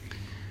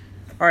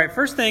All right,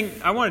 first thing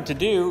I wanted to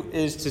do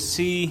is to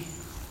see,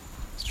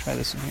 let's try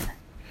this in here.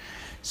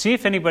 See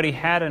if anybody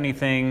had any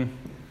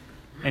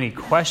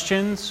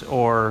questions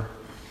or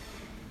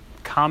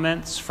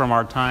comments from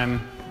our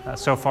time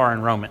so far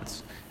in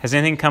Romans. Has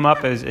anything come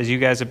up as you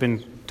guys have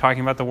been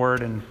talking about the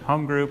word in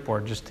home group or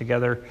just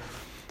together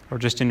or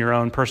just in your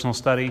own personal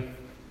study?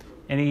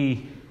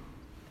 There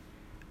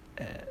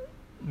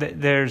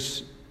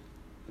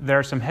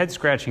are some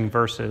head-scratching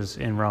verses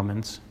in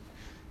Romans,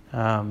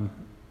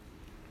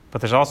 but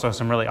there's also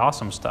some really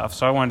awesome stuff.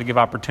 So I wanted to give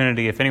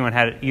opportunity if anyone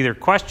had either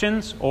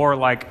questions or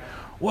like,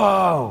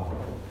 whoa,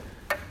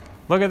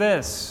 look at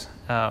this.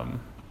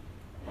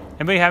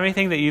 Anybody have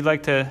anything that you'd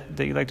like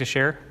to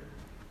share?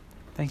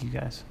 Thank you,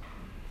 guys.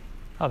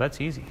 Oh, that's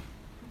easy.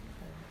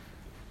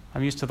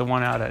 I'm used to the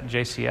one out at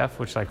JCF,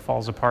 which like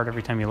falls apart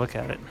every time you look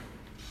at it.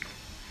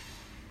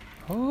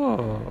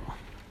 Oh,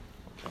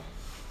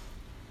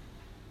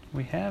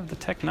 we have the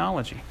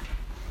technology.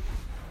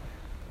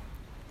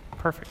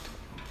 Perfect.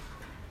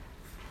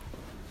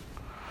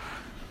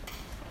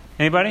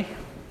 Anybody?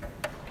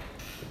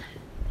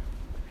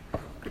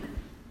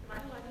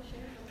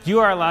 You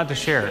are allowed to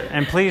share,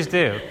 and please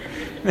do.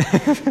 We've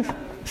been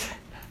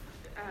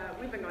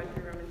going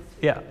through Romans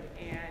 2, Yeah.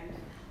 and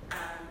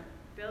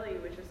Billy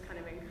was just kind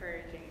of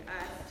encouraging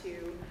us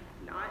to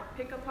not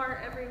pick apart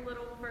every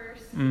little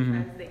verse,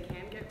 Mm-hmm. as they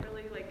can get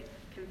really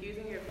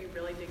confusing if you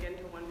really dig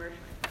into one verse.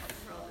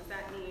 Well, does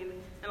that mean?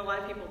 And a lot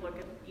of people look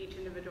at each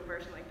individual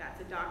verse and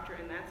that's a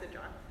doctrine, that's a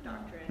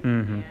doctrine,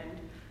 Mm-hmm. and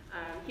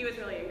he was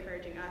really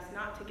encouraging us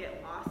not to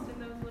get lost in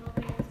those little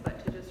things,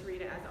 but to just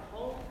read it as a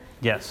whole.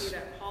 Yes. To see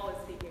that Paul is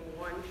speaking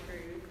one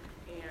truth,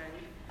 and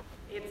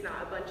it's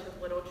not a bunch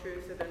of little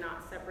truths, so they're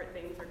not separate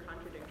things or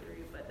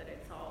contradictory, but that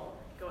it's all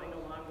going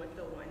along with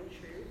the one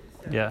truth.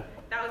 So Yeah.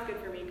 that was good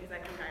for me because I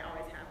think I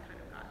always have kind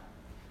of got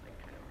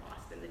kind of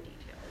lost in the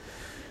details.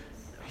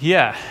 So.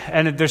 Yeah,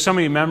 and there's so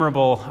many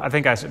memorable, I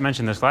think I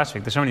mentioned this last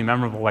week, there's so many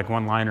memorable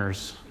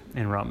one-liners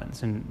in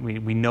Romans, and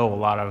we know a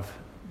lot of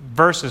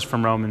verses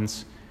from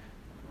Romans,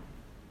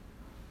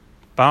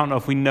 but I don't know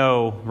if we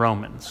know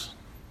Romans,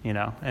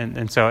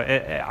 and so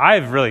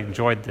I've really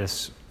enjoyed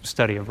this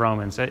study of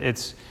Romans.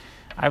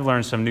 I've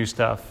learned some new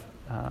stuff,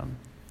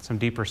 some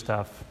deeper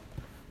stuff,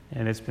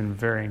 and it's been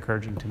very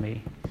encouraging to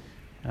me.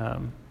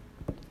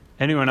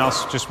 Anyone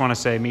else just want to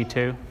say me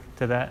too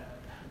to that?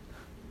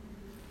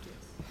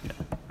 Yeah.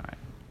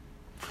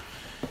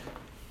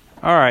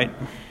 All right.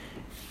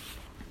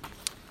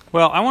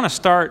 Well, I want to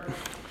start,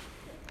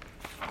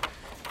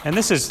 and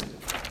this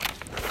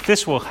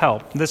will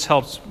help. This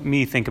helps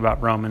me think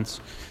about Romans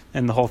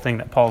and the whole thing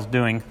that Paul's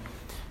doing.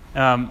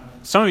 Some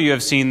of you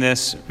have seen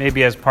this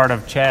maybe as part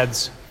of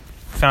Chad's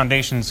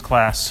Foundations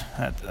class.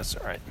 That's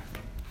all right.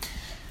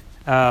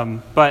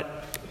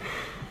 But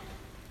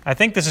I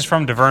think this is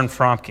from DeVern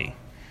Fromke.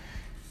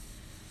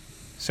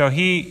 So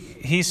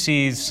he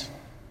sees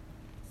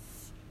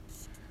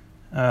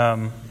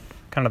kind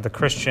of the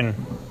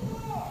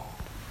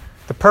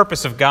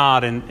purpose of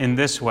God in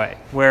this way,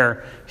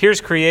 where here's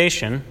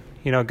creation.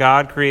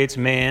 God creates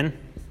man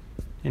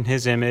in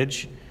His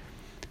image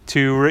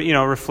to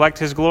reflect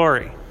His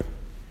glory,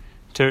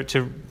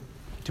 to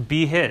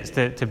be His,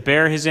 to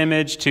bear His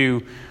image,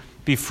 to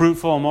be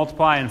fruitful and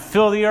multiply and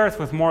fill the earth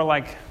with more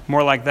like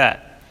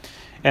that.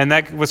 And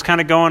that was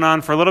kind of going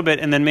on for a little bit,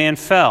 and then man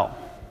fell,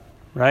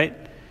 right?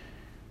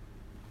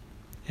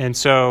 And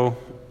so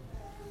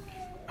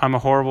I'm a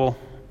horrible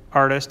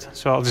artist,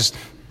 so I'll just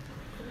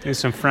do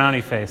some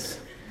frowny face.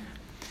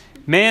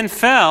 Man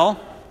fell,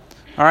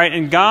 all right,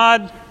 and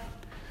God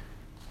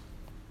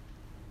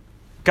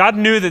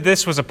knew that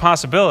this was a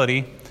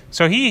possibility,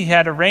 so He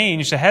had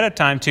arranged ahead of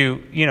time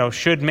to,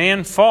 should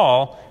man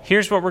fall,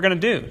 here's what we're going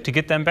to do to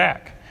get them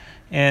back.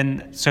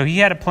 And so He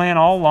had a plan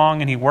all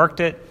along, and He worked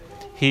it.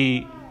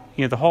 The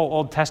whole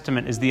Old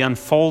Testament is the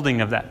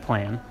unfolding of that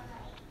plan.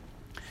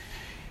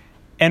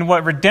 And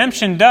what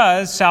redemption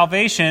does,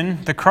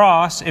 salvation, the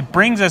cross, it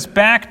brings us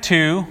back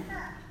to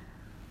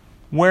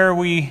where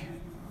we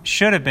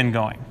should have been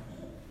going,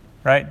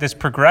 right? This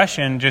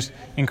progression, just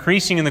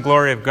increasing in the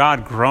glory of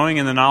God, growing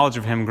in the knowledge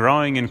of Him,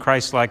 growing in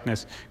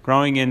Christ-likeness,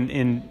 growing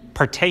in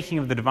partaking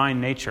of the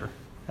divine nature,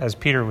 as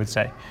Peter would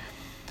say.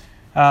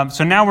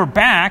 So now we're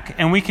back,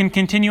 and we can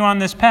continue on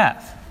this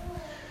path.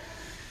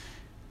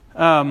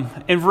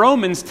 And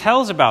Romans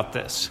tells about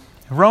this.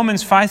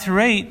 Romans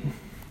 5-8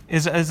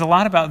 is a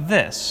lot about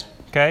this,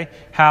 okay?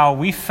 How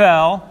we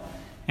fell,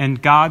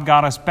 and God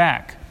got us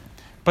back.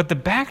 But the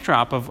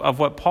backdrop of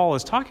what Paul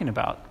is talking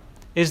about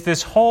is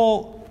this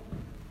whole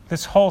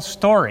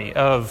story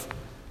of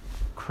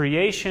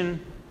creation,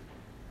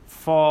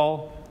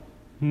 fall,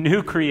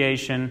 new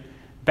creation,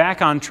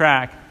 back on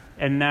track,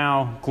 and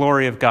now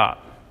glory of God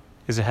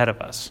is ahead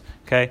of us.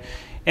 Okay?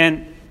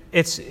 And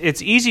it's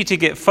easy to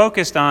get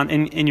focused on,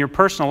 in your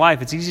personal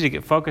life, it's easy to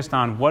get focused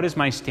on what is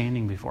my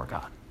standing before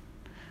God?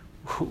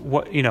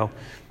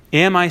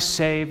 Am I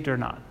saved or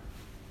not?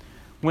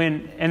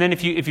 And then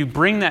if you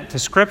bring that to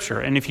Scripture,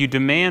 and if you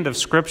demand of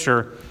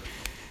Scripture,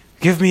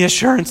 give me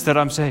assurance that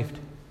I'm saved.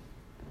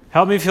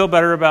 Help me feel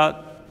better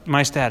about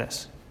my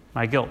status,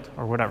 my guilt,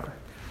 or whatever,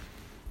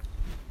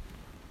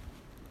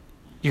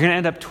 you're going to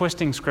end up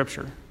twisting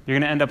Scripture. You're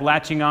going to end up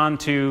latching on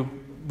to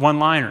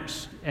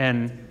one-liners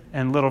and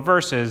little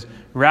verses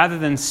rather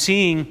than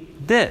seeing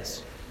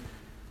this.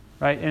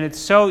 Right? And it's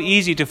so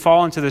easy to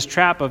fall into this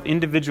trap of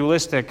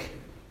individualistic,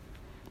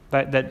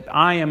 that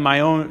I am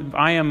my own,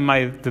 I am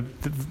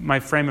my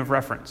frame of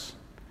reference,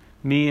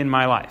 me and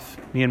my life,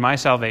 me and my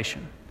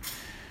salvation.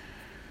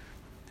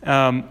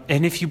 And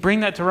if you bring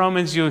that to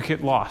Romans, you'll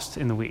get lost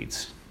in the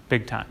weeds,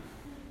 big time.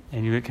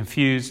 And you get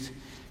confused,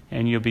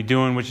 and you'll be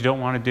doing what you don't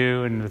want to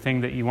do, and the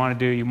thing that you want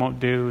to do, you won't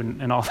do,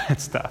 and all that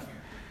stuff.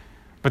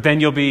 But then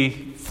you'll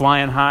be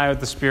flying high with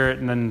the Spirit,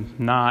 and then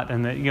not,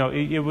 and then,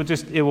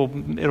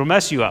 it'll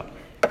mess you up.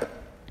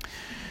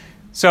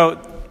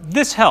 So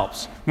this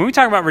helps. When we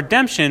talk about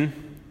redemption,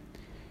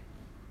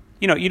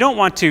 you don't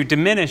want to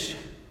diminish.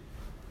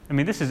 I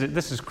mean, this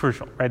is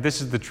crucial, right?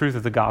 This is the truth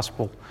of the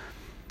gospel.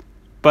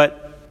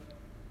 But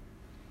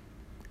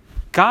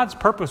God's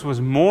purpose was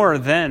more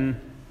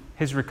than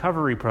his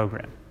recovery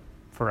program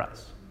for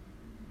us.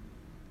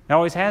 It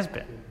always has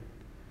been.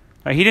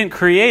 Right? He didn't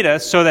create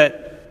us so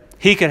that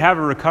he could have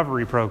a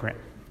recovery program.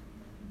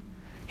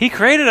 He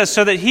created us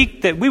so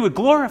that we would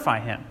glorify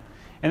him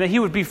and that he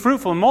would be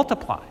fruitful and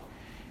multiply.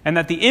 And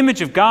that the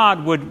image of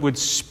God would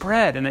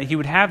spread, and that he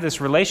would have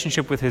this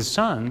relationship with his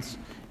sons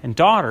and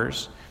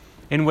daughters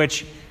in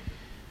which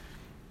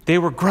they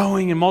were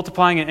growing and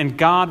multiplying, and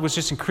God was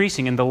just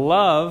increasing. And the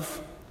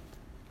love,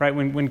 right,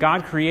 when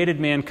God created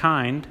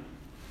mankind,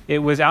 it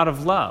was out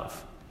of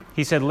love.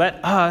 He said,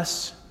 let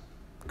us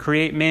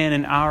create man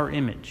in our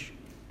image.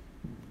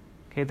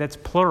 Okay, that's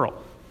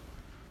plural.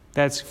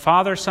 That's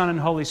Father, Son, and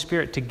Holy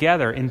Spirit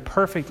together in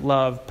perfect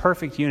love,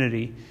 perfect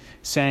unity,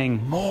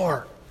 saying,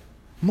 more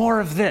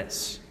of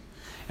this.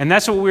 And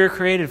that's what we were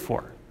created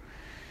for.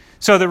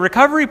 So the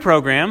recovery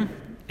program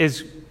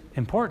is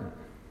important,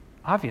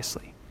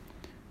 obviously.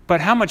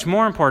 But how much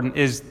more important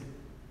is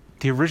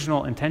the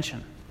original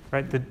intention,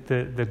 right?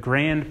 The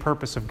grand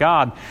purpose of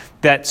God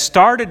that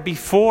started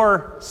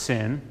before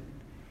sin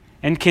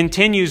and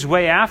continues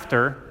way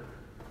after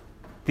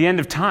the end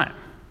of time.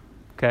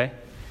 Okay?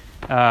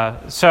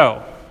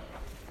 So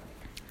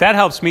that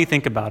helps me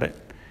think about it.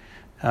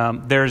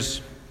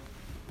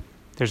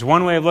 There's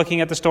one way of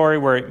looking at the story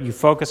where you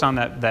focus on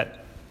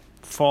that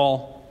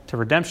fall to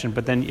redemption,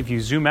 but then if you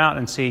zoom out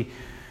and see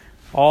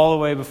all the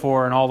way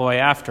before and all the way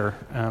after,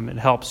 it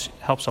helps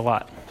a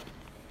lot.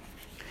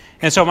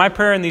 And so my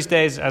prayer in these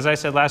days, as I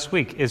said last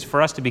week, is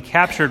for us to be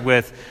captured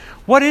with,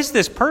 what is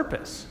this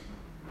purpose?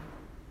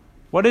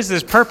 What is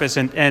this purpose?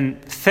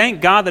 And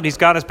thank God that he's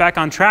got us back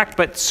on track,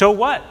 but so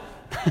what?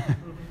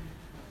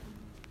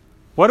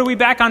 What are we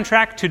back on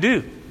track to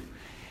do?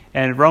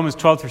 And Romans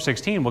 12 through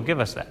 16 will give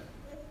us that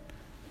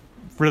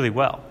really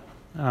well,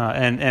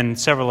 and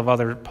several of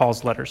other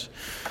Paul's letters.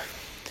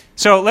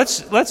 So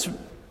let's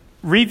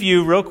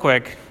review real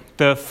quick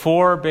the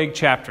 4 big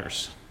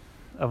chapters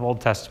of Old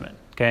Testament,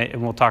 okay?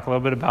 And we'll talk a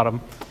little bit about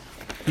them.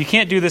 You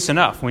can't do this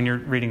enough when you're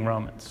reading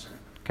Romans,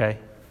 okay?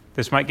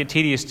 This might get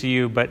tedious to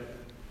you, but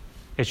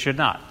it should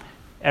not.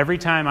 Every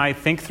time I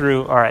think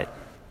through, all right,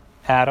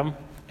 Adam,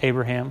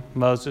 Abraham,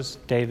 Moses,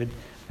 David,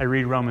 I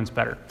read Romans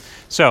better.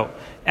 So,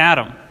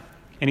 Adam,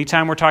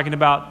 anytime we're talking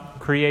about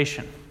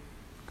creation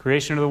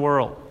of the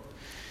world,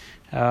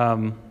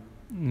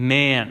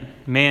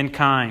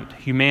 mankind,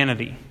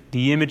 humanity,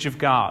 the image of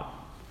God,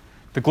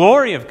 the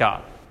glory of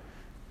God.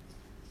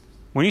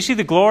 When you see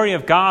the glory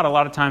of God a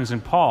lot of times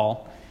in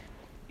Paul,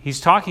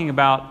 he's talking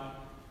about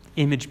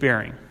image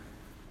bearing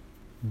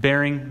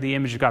the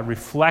image of God,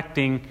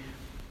 reflecting,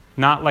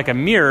 not like a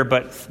mirror,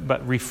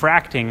 but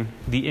refracting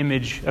the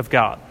image of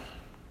God.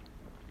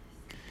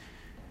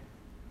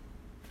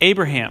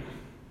 Abraham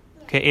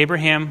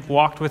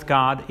walked with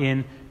God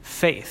in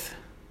faith.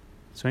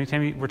 So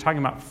anytime we're talking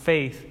about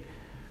faith,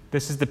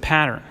 this is the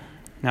pattern.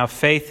 Now,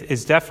 faith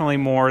is definitely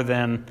more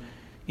than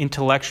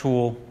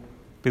intellectual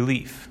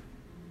belief.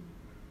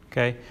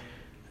 Okay?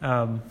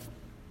 I'll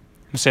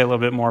say a little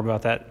bit more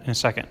about that in a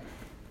second.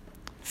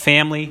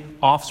 Family,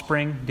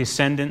 offspring,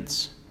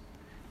 descendants.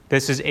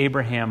 This is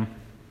Abraham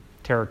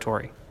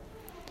territory.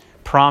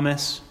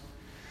 Promise.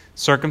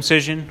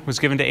 Circumcision was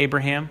given to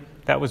Abraham.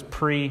 That was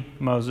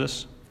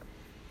pre-Moses.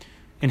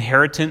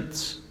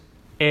 Inheritance.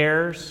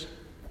 Heirs.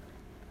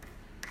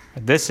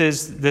 This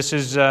is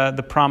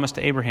the promise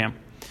to Abraham.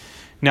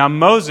 Now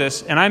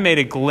Moses, and I made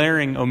a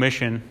glaring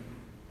omission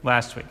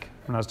last week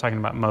when I was talking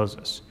about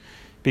Moses,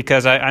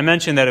 because I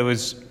mentioned that it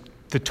was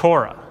the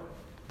Torah,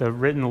 the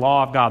written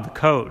law of God, the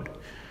code.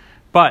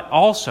 But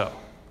also,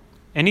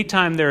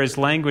 anytime there is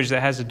language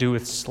that has to do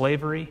with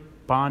slavery,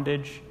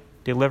 bondage,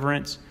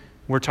 deliverance,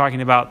 we're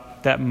talking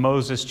about that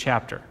Moses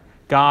chapter.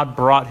 God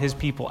brought his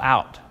people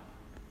out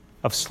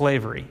of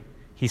slavery.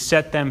 He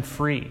set them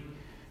free.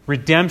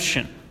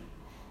 Redemption.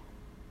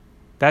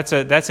 That's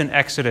an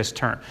Exodus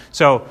term.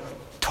 So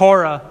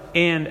Torah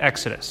and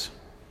Exodus.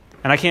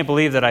 And I can't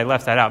believe that I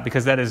left that out,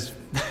 because that is,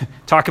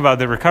 talk about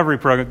the recovery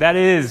program, that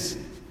is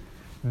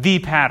the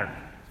pattern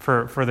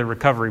for the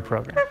recovery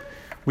program.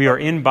 We are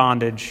in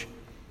bondage.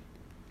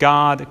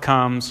 God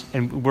comes,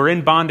 and we're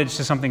in bondage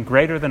to something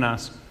greater than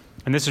us.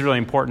 And this is really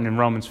important in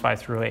Romans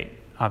 5-8,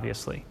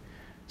 obviously.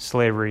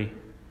 Slavery,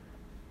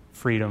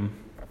 freedom.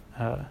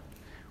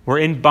 We're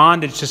in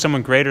bondage to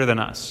someone greater than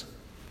us.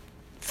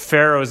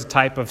 Pharaoh is a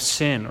type of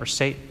sin or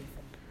Satan.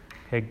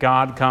 Okay,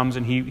 God comes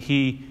and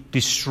he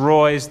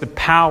destroys the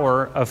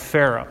power of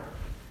Pharaoh.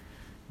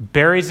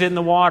 Buries it in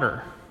the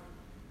water.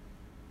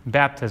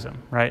 Baptism,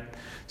 right?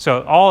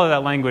 So all of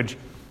that language,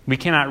 we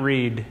cannot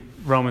read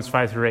Romans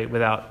 5-8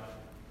 without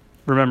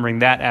remembering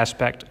that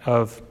aspect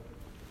of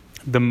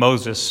the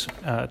Moses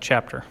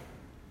chapter.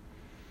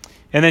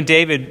 And then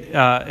David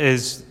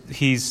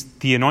he's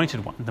the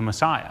anointed one, the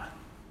Messiah.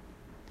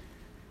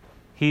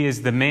 He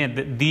is the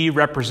man, the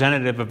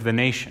representative of the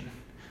nation,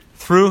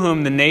 through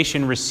whom the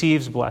nation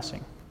receives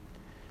blessing,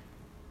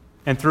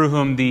 and through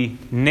whom the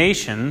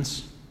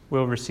nations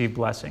will receive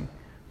blessing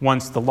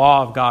once the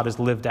law of God is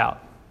lived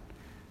out.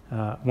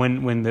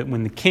 When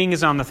the king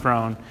is on the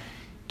throne,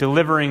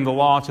 delivering the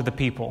law to the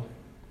people,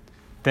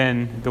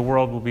 then the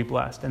world will be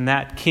blessed. And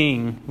that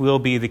king will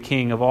be the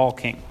king of all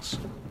kings.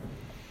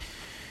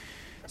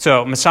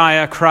 So,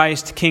 Messiah,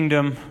 Christ,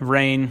 kingdom,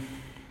 reign,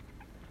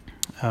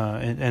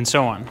 and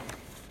so on.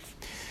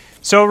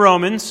 So,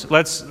 Romans,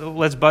 let's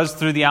buzz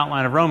through the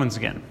outline of Romans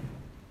again.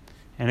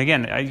 And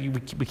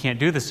again, we can't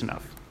do this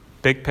enough.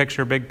 Big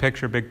picture, big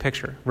picture, big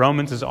picture.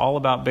 Romans is all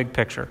about big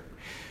picture.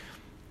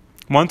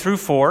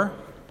 1-4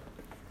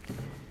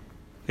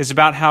 is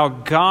about how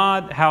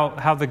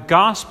the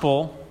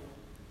gospel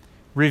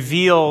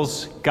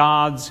reveals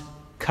God's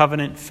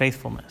covenant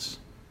faithfulness,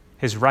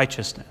 his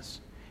righteousness.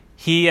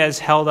 He has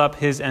held up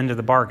his end of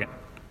the bargain.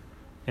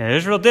 And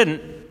Israel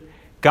didn't.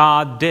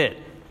 God did.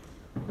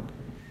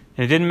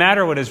 And it didn't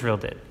matter what Israel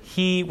did.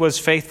 He was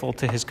faithful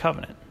to his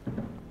covenant.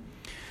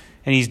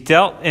 And he's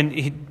dealt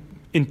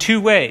in two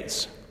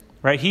ways,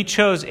 right? He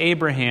chose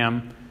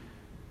Abraham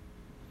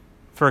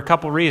for a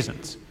couple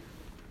reasons.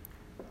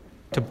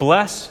 To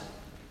bless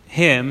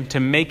him, to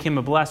make him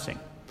a blessing.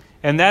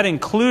 And that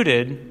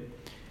included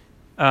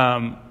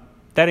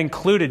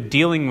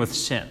dealing with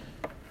sin.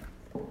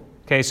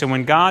 Okay, so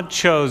when God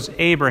chose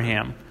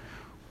Abraham,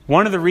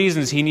 one of the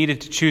reasons he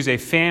needed to choose a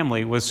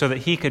family was so that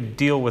he could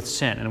deal with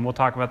sin. And we'll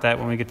talk about that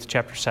when we get to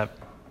chapter 7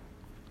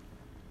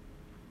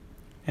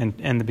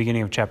 and the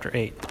beginning of chapter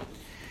 8.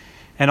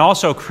 And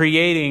also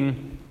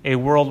creating a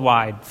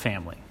worldwide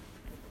family.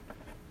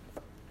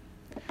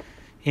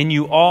 In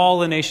you all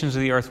the nations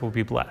of the earth will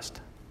be blessed.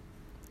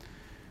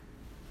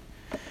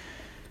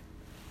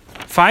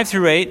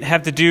 5-8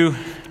 have to do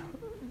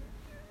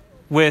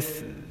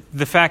with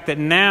the fact that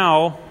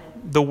now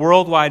the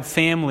worldwide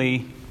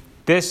family,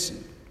 this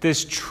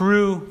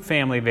true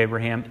family of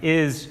Abraham,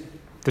 is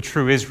the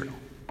true Israel.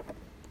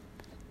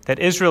 That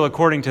Israel,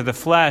 according to the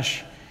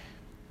flesh,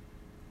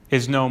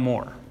 is no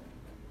more.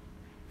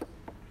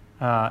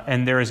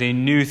 And there is a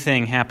new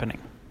thing happening.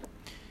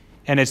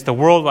 And it's the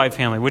worldwide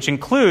family, which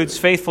includes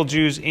faithful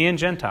Jews and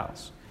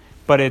Gentiles.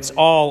 But it's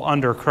all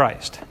under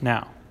Christ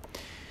now.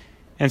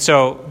 And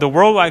so the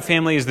worldwide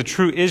family is the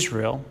true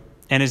Israel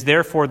and is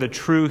therefore the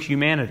true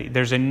humanity.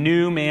 There's a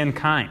new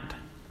mankind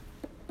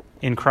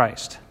in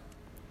Christ.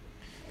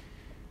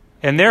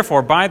 And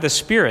therefore, by the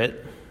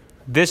Spirit,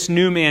 this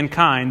new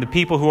mankind, the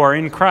people who are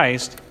in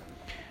Christ,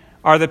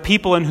 are the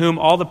people in whom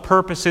all the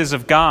purposes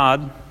of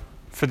God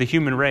for the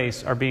human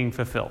race are being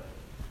fulfilled.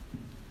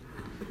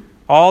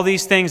 All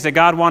these things that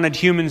God wanted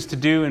humans to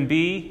do and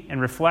be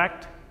and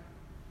reflect,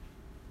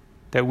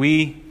 that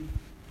we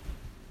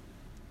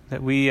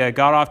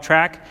got off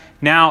track,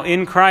 now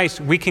in Christ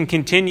we can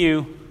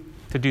continue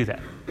to do that.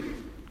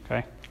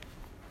 Okay?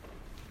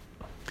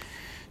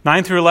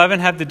 9-11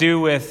 have to do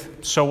with,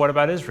 so what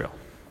about Israel?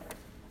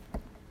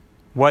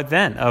 What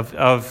then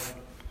of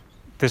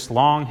this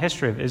long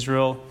history of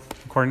Israel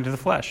according to the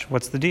flesh?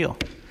 What's the deal?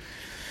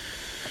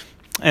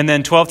 And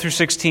then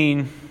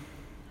 12-16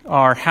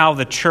 are how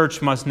the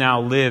church must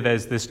now live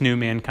as this new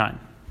mankind.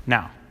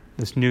 Now,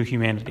 this new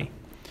humanity.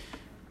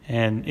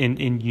 And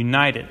in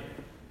united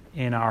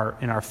in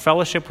our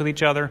fellowship with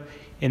each other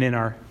and in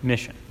our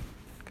mission.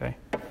 Okay?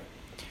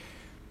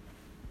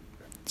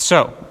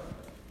 So,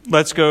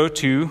 let's go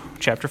to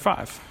chapter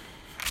 5.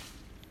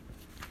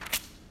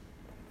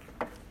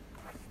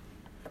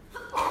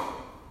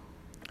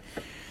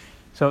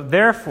 So,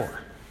 therefore,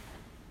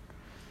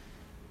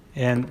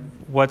 and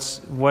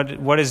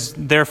what is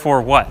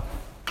therefore what?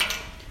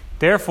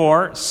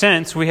 Therefore,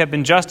 since we have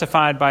been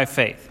justified by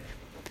faith,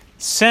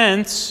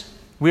 since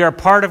we are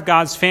part of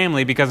God's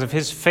family because of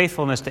his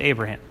faithfulness to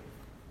Abraham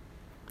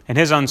and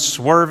his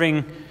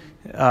unswerving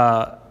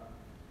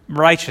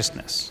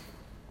righteousness.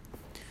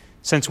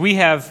 Since we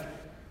have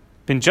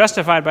been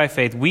justified by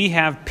faith, we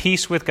have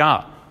peace with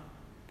God.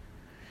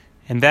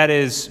 And that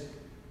is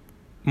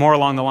more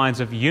along the lines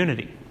of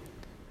unity.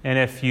 And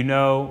if you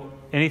know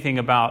anything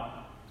about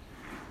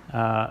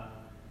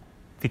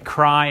the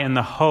cry and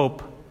the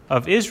hope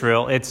of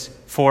Israel, it's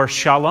for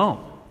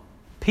shalom,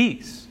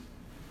 peace.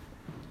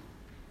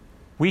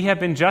 We have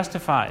been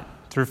justified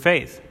through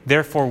faith.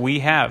 Therefore, we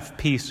have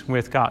peace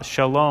with God.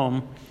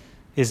 Shalom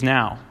is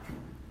now.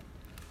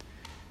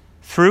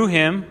 Through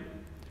him,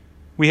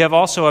 we have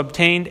also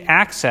obtained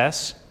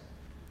access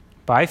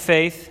by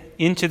faith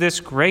into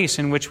this grace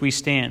in which we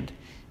stand,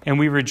 and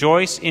we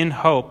rejoice in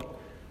hope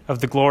of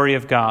the glory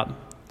of God.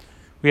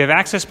 We have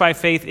access by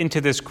faith into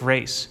this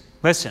grace.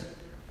 Listen,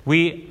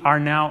 we are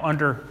now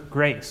under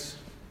grace.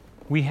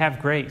 We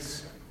have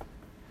grace.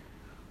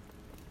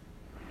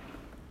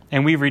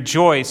 And we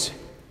rejoice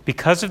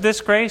because of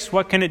this grace.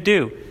 What can it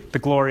do? The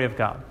glory of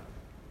God.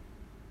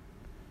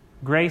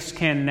 Grace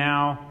can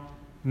now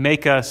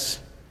make us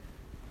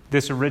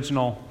this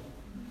original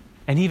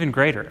and even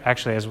greater,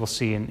 actually, as we'll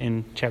see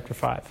in chapter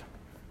 5.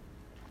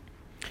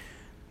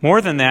 More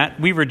than that,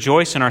 we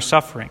rejoice in our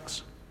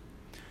sufferings.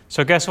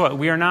 So guess what?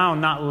 We are now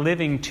not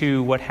living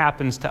to what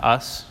happens to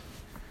us.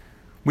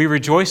 We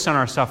rejoice in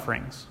our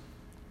sufferings,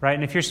 right?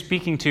 And if you're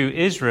speaking to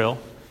Israel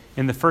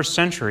in the first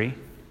century,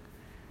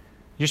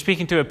 you're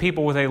speaking to a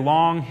people with a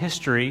long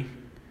history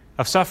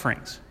of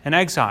sufferings and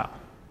exile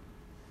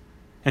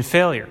and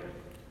failure.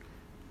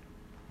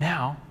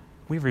 Now,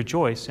 we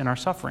rejoice in our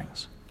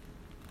sufferings,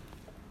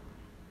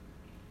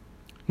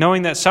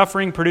 knowing that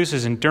suffering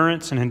produces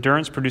endurance, and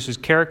endurance produces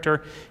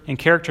character, and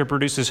character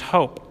produces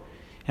hope.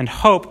 And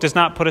hope does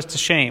not put us to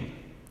shame.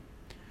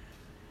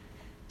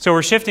 So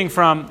we're shifting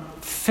from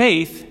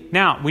faith.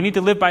 Now, we need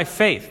to live by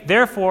faith.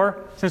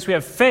 Therefore, since we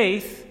have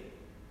faith,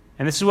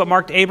 and this is what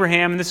marked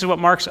Abraham, and this is what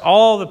marks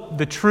all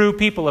the true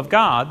people of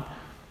God,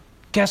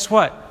 guess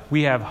what?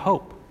 We have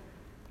hope.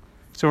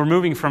 So we're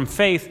moving from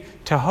faith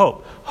to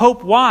hope.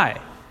 Hope, why?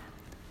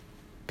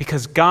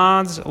 Because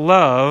God's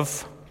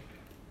love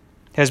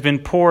has been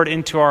poured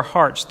into our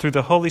hearts through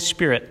the Holy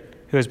Spirit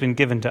who has been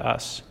given to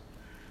us.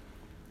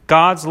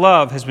 God's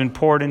love has been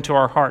poured into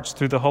our hearts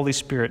through the Holy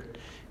Spirit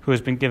who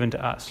has been given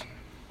to us.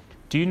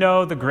 Do you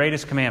know the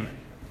greatest commandment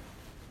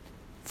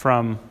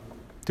from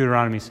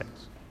Deuteronomy 6?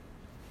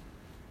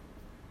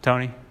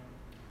 Tony?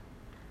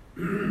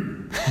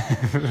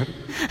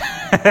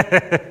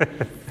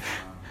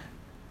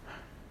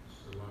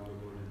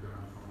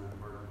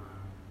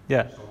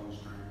 Yeah.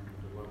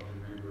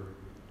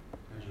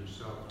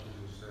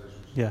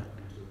 Yeah.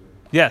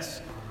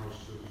 Yes.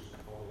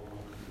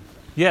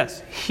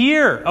 Yes.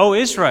 Hear, O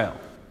Israel,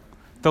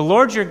 the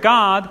Lord your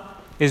God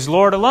is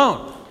Lord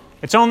alone.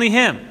 It's only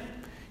him.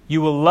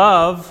 You will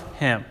love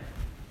him.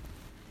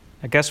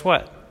 Now guess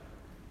what?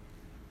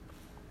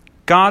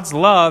 God's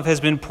love has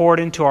been poured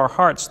into our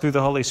hearts through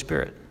the Holy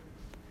Spirit.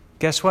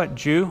 Guess what,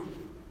 Jew?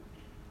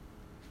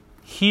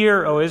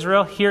 Hear, O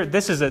Israel. Hear.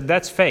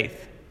 That's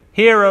faith.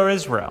 Hear, O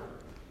Israel.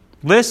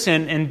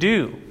 Listen and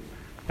do.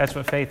 That's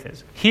what faith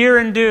is. Hear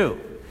and do.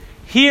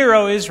 Hear,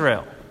 O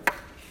Israel.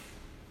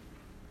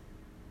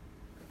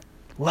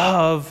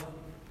 Love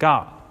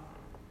God.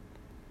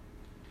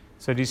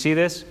 So do you see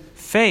this?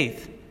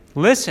 Faith.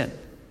 Listen.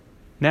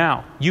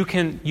 Now,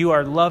 you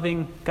are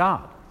loving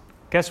God.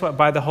 Guess what?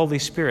 By the Holy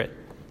Spirit.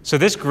 So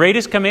this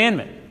greatest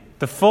commandment,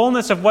 the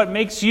fullness of what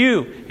makes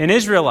you an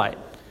Israelite,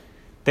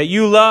 that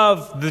you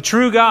love the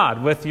true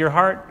God with your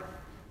heart,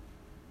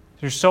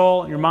 your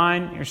soul, your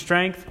mind, your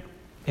strength,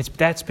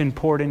 that's been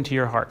poured into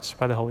your hearts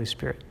by the Holy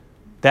Spirit.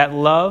 That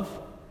love.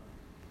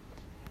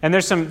 And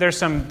there's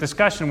some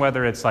discussion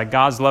whether it's like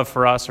God's love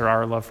for us or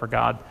our love for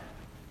God.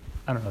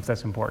 I don't know if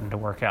that's important to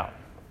work out.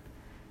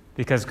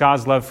 Because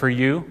God's love for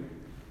you,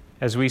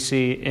 as we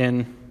see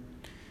in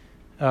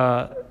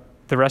the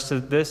rest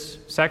of this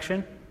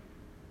section,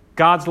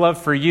 God's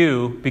love for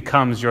you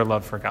becomes your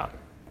love for God.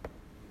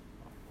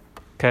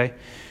 Okay?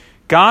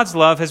 God's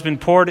love has been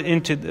poured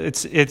into,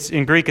 it's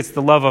in Greek, it's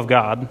the love of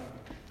God,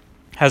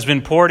 has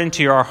been poured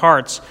into our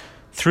hearts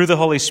through the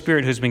Holy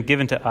Spirit who's been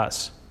given to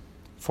us.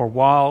 For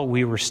while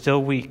we were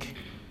still weak,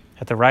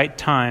 at the right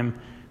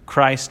time,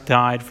 Christ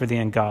died for the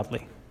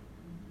ungodly.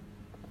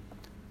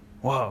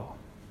 Whoa.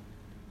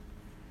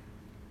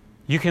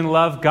 You can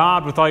love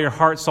God with all your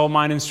heart, soul,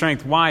 mind, and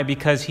strength. Why?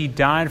 Because he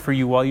died for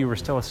you while you were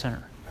still a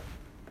sinner.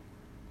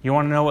 You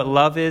want to know what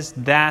love is?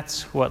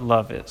 That's what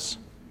love is.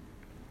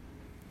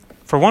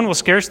 For one will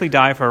scarcely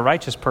die for a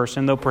righteous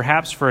person, though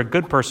perhaps for a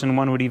good person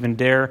one would even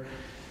dare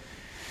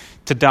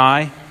to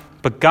die.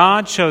 But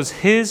God shows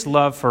his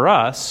love for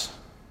us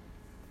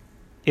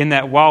in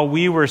that while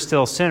we were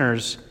still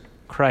sinners,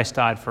 Christ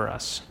died for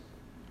us.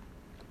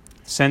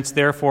 Since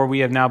therefore we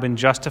have now been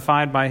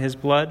justified by his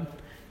blood,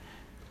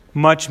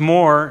 much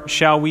more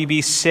shall we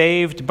be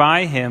saved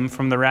by him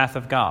from the wrath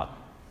of God.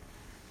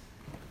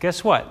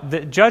 Guess what?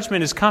 The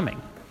judgment is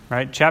coming,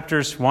 right?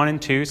 Chapters 1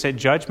 and 2 say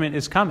judgment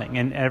is coming,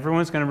 and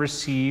everyone's going to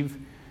receive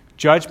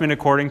judgment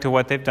according to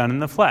what they've done in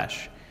the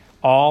flesh.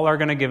 All are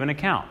going to give an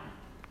account.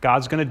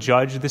 God's going to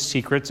judge the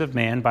secrets of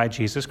man by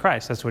Jesus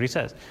Christ. That's what he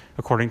says,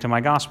 according to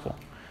my gospel.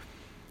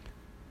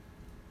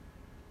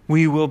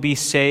 We will be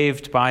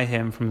saved by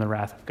him from the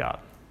wrath of God.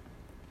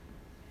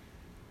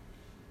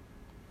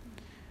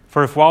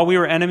 For if while we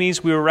were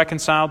enemies, we were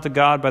reconciled to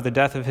God by the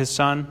death of his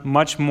Son,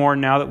 much more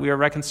now that we are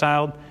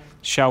reconciled,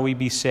 shall we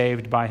be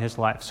saved by his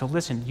life. So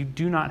listen, you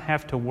do not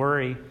have to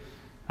worry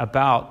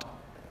about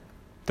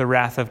the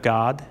wrath of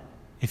God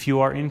if you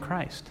are in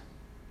Christ.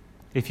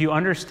 If you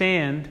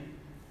understand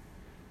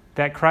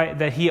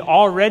that He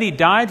already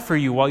died for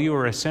you while you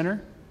were a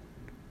sinner,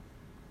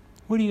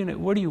 what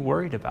are you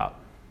worried about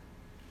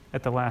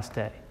at the last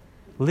day?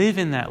 Live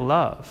in that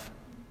love.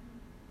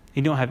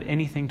 You don't have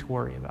anything to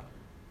worry about.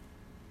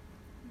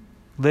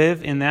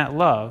 Live in that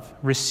love.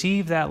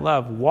 Receive that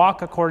love.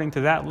 Walk according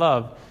to that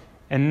love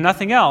and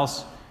nothing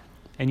else,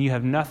 and you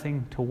have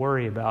nothing to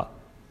worry about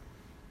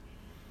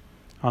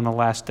on the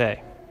last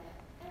day.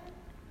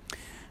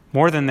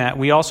 More than that,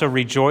 we also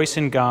rejoice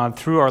in God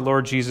through our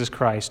Lord Jesus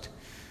Christ,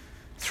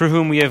 through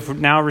whom we have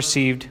now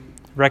received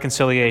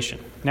reconciliation.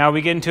 Now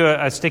we get into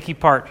a sticky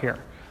part here.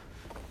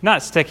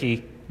 Not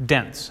sticky,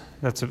 dense.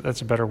 That's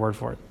a better word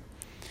for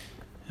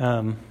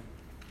it.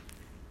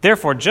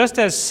 Therefore, just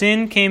as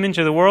sin came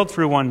into the world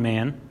through one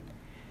man,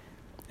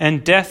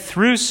 and death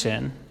through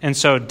sin, and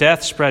so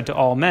death spread to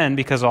all men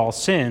because all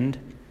sinned.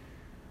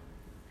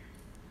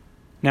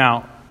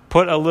 Now,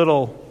 put a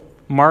little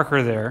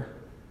marker there,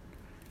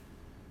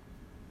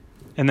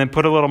 and then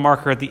put a little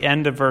marker at the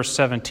end of verse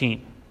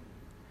 17.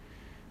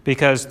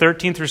 Because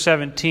 13 through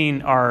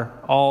 17 are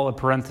all a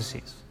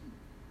parentheses.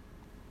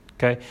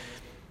 Okay?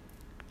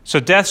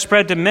 So death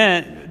spread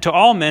to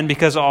all men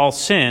because all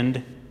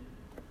sinned.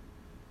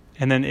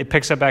 And then it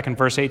picks up back in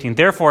verse 18.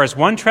 Therefore, as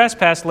one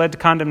trespass led to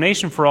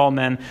condemnation for all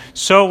men,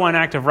 so one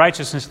act of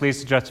righteousness leads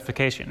to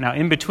justification. Now,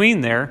 in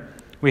between there,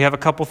 we have a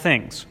couple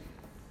things.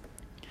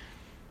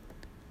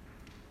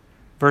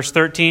 Verse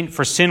 13,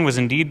 for sin was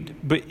indeed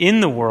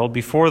in the world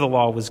before the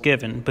law was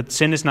given, but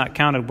sin is not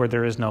counted where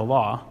there is no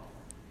law.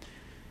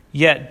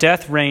 Yet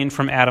death reigned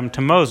from Adam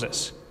to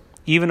Moses,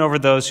 even over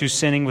those whose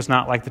sinning was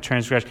not like the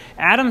transgression.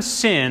 Adam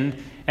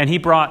sinned, and he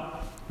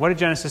brought, what did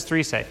Genesis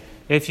 3 say?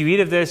 If you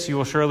eat of this, you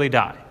will surely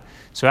die.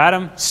 So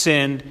Adam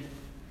sinned,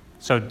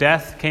 so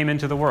death came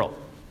into the world,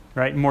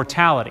 right?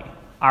 Mortality.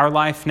 Our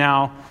life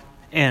now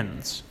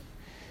ends.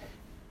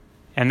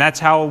 And that's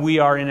how we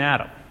are in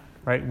Adam,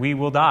 right? We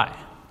will die.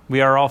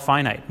 We are all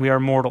finite. We are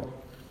mortal.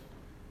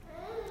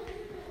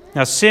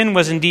 Now, sin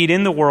was indeed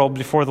in the world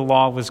before the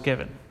law was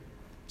given.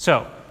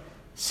 So,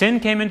 sin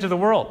came into the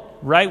world,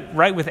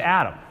 right with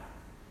Adam.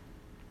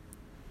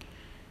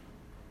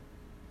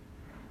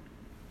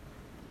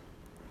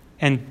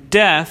 And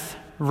death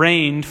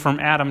reigned from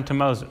Adam to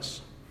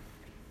Moses.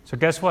 So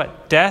guess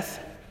what?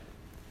 Death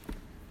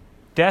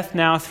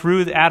now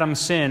through Adam's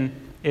sin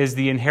is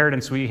the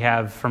inheritance we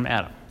have from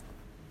Adam.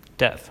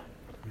 Death.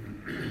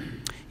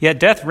 Yet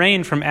death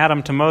reigned from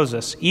Adam to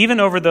Moses, even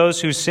over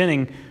those whose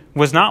sinning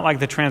was not like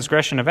the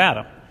transgression of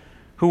Adam,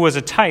 who was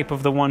a type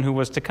of the one who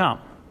was to come.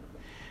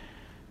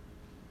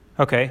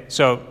 Okay,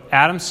 so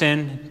Adam's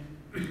sin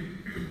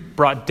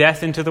brought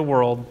death into the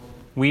world.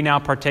 We now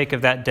partake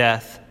of that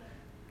death.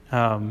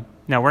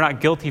 Now, we're not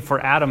guilty for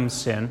Adam's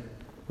sin.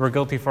 We're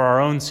guilty for our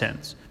own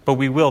sins. But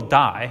we will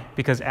die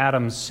because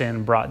Adam's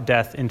sin brought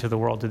death into the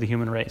world, to the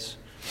human race.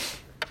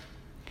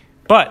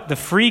 But the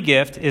free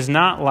gift is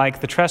not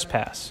like the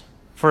trespass.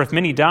 For if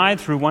many died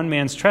through one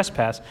man's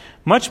trespass,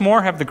 much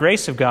more have the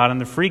grace of God and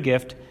the free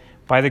gift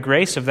by the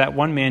grace of that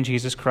one man,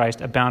 Jesus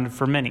Christ, abounded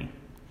for many.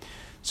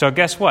 So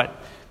guess what?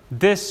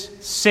 This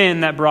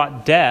sin that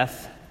brought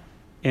death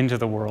into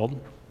the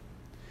world,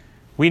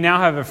 we now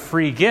have a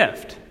free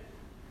gift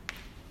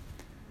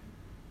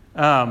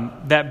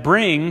that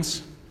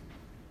brings.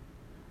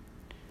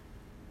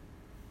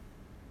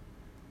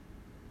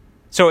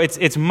 So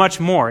it's much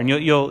more, and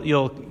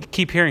you'll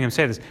keep hearing him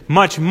say this.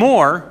 Much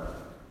more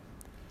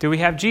do we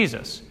have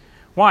Jesus.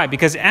 Why?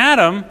 Because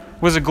Adam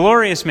was a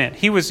glorious man.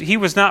 He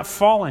was not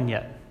fallen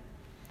yet,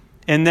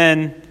 and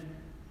then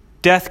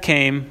death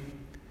came,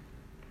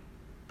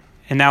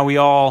 and now we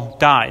all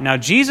die. Now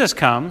Jesus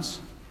comes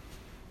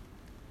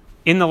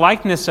in the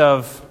likeness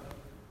of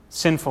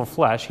sinful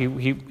flesh. He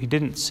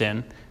didn't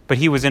sin, but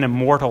he was in a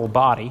mortal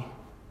body,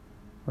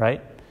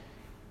 right?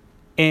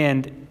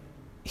 And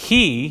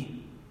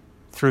he,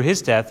 through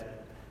his death,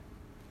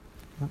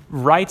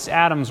 rights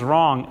Adam's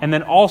wrong and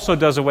then also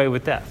does away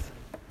with death.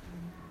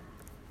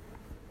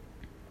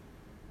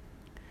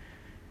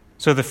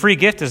 So the free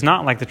gift is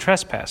not like the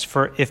trespass.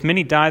 For if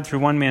many died through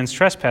one man's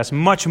trespass,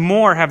 much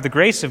more have the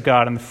grace of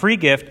God and the free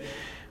gift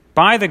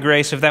by the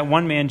grace of that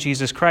one man,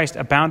 Jesus Christ,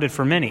 abounded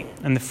for many.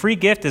 And the free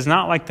gift is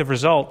not like the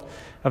result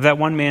of that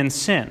one man's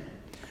sin.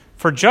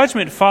 For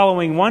judgment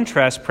following one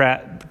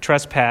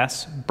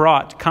trespass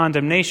brought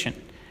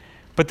condemnation,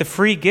 but the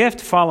free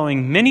gift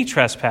following many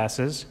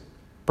trespasses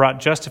brought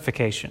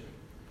justification.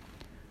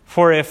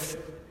 For if,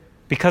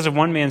 because of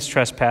one man's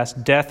trespass,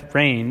 death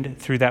reigned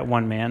through that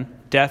one man,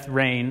 death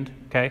reigned,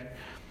 okay?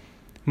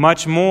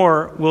 Much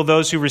more will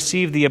those who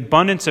receive the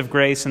abundance of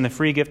grace and the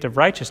free gift of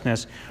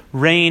righteousness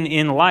reign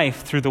in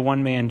life through the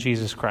one man,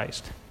 Jesus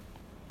Christ.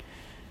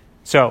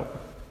 So,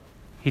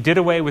 he did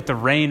away with the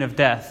reign of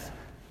death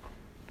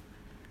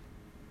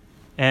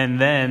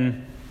and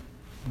then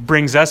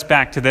brings us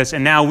back to this,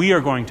 and now we are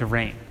going to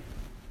reign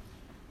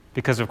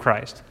because of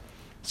Christ.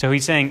 So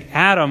he's saying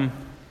Adam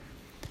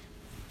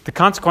the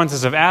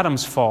consequences of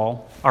Adam's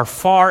fall are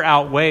far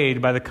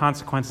outweighed by the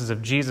consequences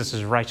of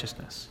Jesus'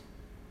 righteousness.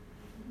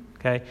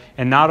 Okay?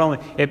 And not only,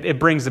 it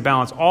brings the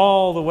balance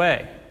all the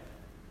way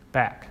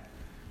back.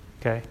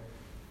 Okay?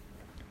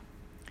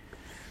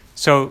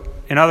 So,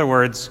 in other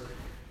words,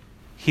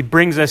 he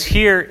brings us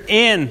here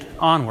and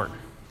onward.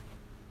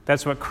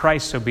 That's what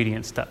Christ's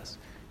obedience does.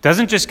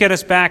 Doesn't just get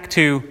us back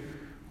to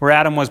where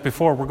Adam was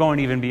before. We're going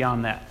even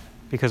beyond that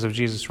because of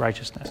Jesus'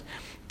 righteousness.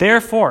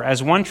 Therefore,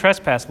 as one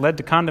trespass led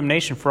to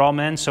condemnation for all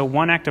men, so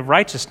one act of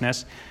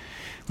righteousness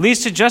leads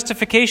to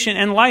justification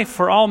and life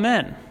for all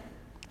men.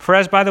 For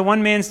as by the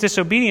one man's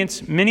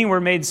disobedience many were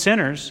made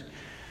sinners,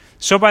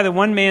 so by the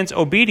one man's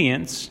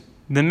obedience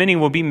the many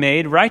will be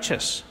made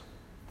righteous.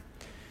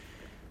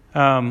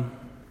 Now,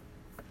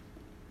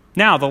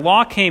 the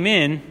law came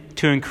in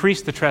to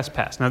increase the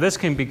trespass. Now, this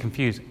can be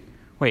confusing.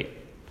 Wait,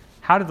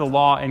 how did the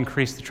law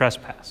increase the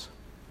trespass?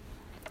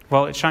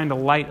 Well, it shined a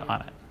light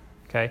on it.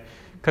 Okay?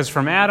 Because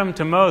from Adam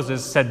to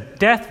Moses said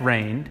death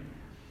reigned.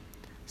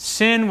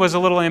 Sin was a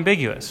little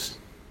ambiguous,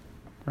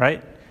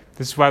 right?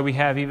 This is why we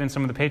have even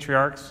some of the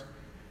patriarchs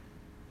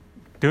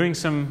doing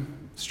some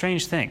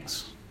strange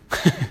things.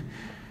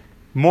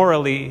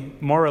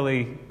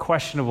 morally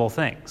questionable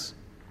things.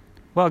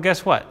 Well,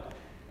 guess what?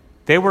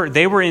 They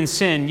were in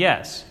sin,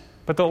 yes,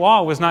 but the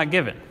law was not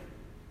given.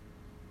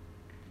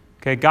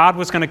 Okay, God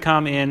was going to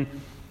come in.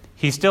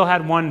 He still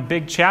had one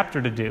big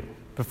chapter to do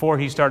before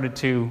he started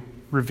to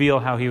reveal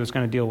how he was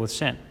going to deal with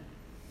sin.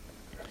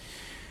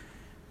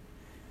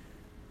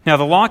 Now,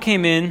 the law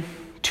came in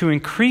to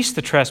increase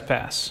the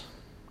trespass.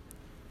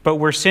 But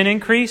where sin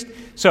increased,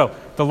 so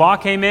the law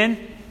came in,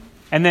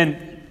 and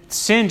then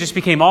sin just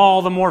became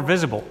all the more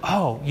visible.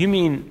 Oh, you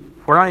mean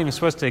we're not even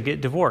supposed to get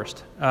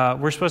divorced.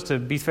 We're supposed to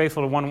be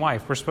faithful to one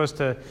wife. We're supposed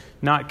to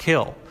not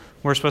kill.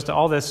 We're supposed to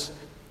all this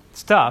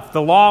stuff.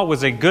 The law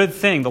was a good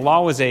thing. The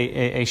law was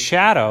a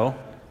shadow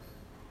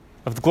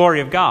of the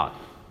glory of God.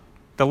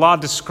 The law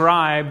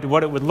described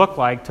what it would look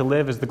like to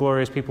live as the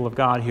glorious people of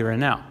God here and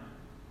now.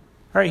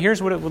 All right,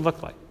 here's what it would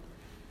look like.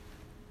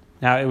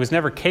 Now, it was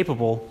never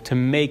capable to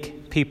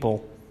make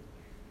people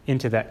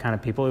into that kind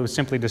of people. It was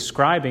simply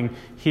describing,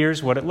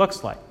 here's what it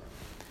looks like.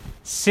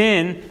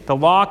 Sin, the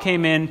law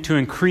came in to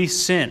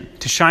increase sin,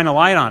 to shine a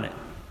light on it.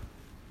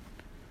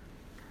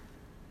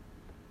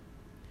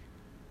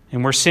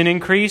 And where sin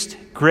increased,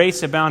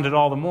 grace abounded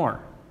all the more.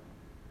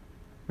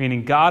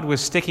 Meaning God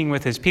was sticking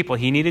with his people.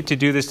 He needed to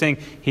do this thing.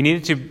 He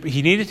needed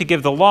to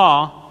give the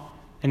law,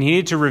 and he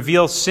needed to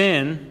reveal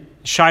sin,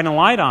 shine a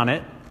light on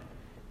it.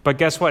 But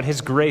guess what?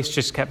 His grace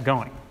just kept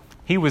going.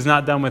 He was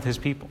not done with his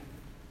people.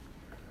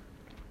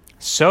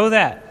 So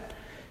that,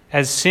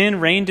 as sin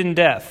reigned in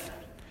death,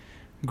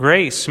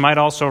 grace might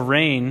also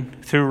reign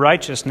through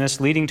righteousness,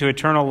 leading to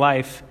eternal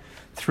life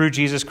through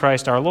Jesus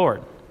Christ our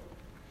Lord.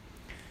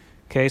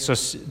 Okay, so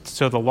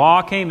the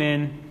law came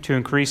in to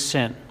increase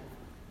sin.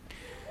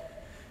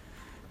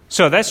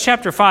 So that's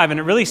chapter 5,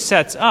 and it really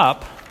sets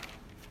up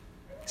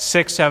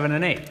 6, 7,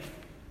 and 8.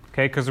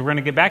 Okay, because we're going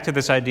to get back to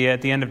this idea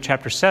at the end of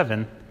chapter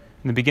 7,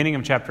 in the beginning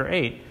of chapter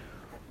 8.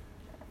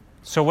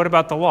 So what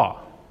about the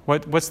law?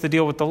 What's the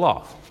deal with the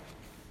law?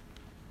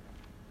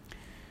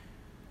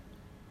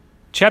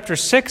 Chapter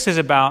 6 is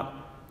about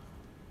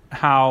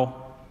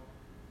how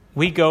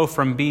we go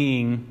from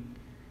being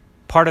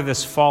part of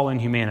this fallen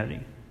humanity,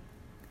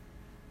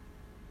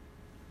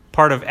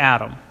 part of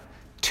Adam,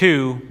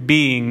 to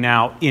being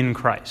now in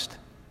Christ.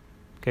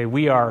 Okay,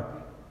 we are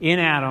in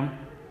Adam,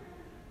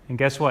 and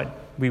guess what?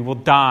 We will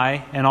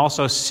die, and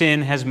also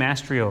sin has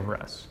mastery over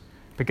us.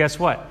 But guess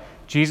what?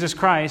 Jesus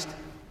Christ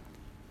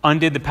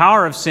undid the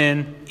power of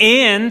sin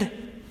and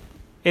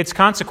its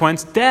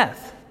consequence,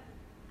 death.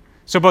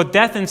 So both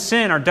death and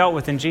sin are dealt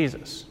with in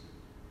Jesus.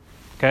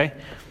 Okay?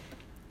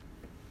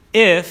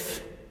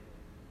 If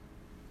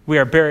we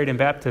are buried in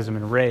baptism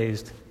and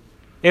raised,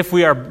 if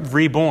we are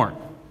reborn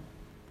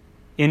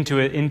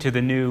into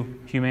the new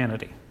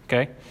humanity.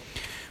 Okay?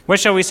 What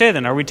shall we say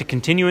then? Are we to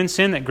continue in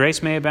sin that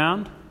grace may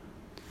abound?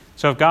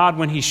 So if God,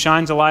 when he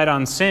shines a light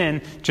on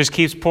sin, just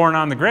keeps pouring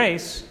on the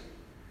grace,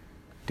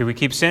 do we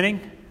keep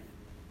sinning?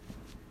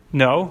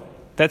 No,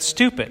 that's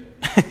stupid.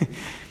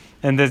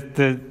 And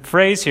the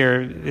phrase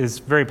here is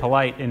very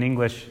polite in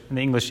English, in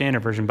the English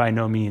Standard Version, by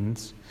no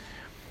means.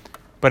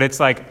 But it's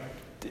like,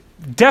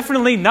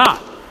 definitely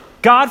not.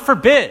 God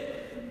forbid.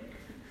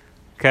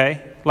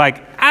 Okay?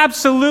 Like,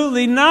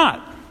 absolutely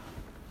not.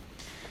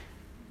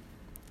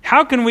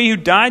 How can we who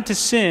died to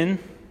sin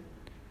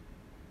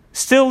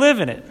still live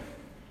in it?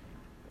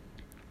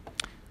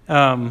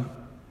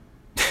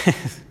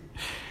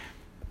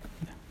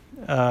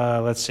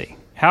 Let's see.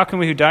 How can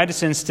we who died to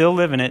sin still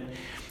live in it?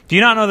 Do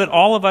you not know that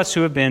all of us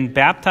who have been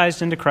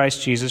baptized into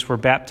Christ Jesus were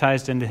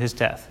baptized into his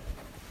death?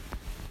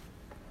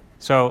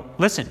 So,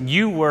 listen,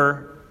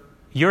 your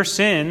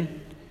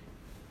sin,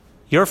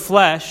 your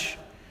flesh,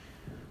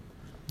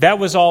 that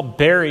was all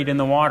buried in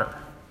the water.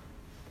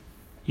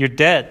 You're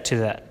dead to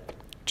that.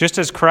 Just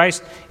as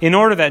Christ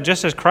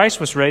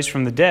was raised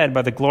from the dead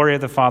by the glory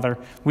of the Father,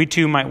 we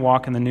too might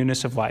walk in the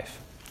newness of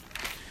life.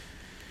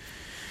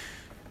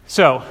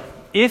 So,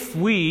 if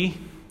we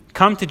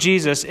come to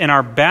Jesus and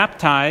are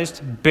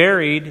baptized,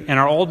 buried, and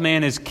our old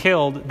man is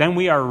killed, then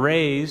we are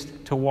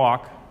raised to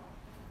walk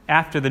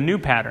after the new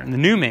pattern, the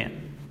new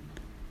man.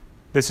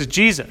 This is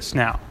Jesus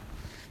now.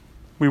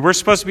 We were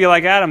supposed to be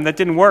like Adam. That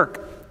didn't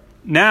work.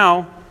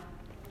 Now,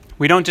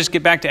 we don't just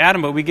get back to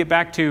Adam, but we get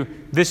back to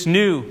this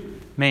new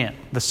man,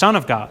 the Son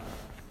of God,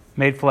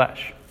 made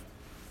flesh.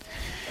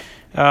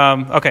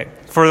 Okay,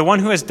 for the one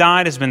who has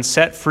died has been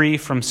set free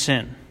from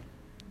sin.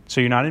 So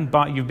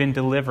you've been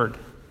delivered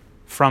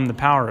from the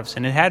power of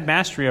sin. It had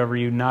mastery over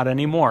you, not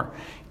anymore.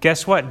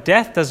 Guess what?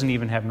 Death doesn't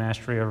even have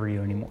mastery over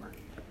you anymore.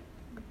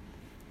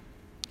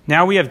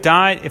 Now we have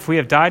died. If we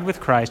have died with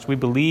Christ, we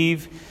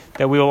believe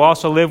that we will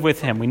also live with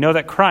him. We know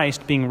that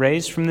Christ, being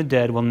raised from the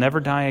dead, will never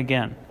die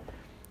again.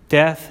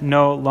 Death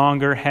no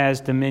longer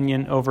has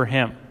dominion over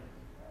him.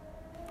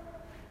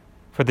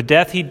 For the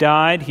death he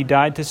died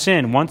to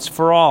sin once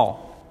for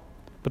all.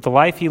 But the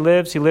life he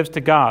lives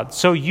to God.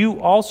 So you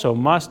also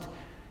must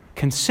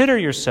consider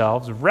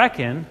yourselves,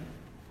 reckon,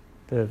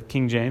 the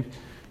King James,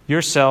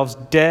 yourselves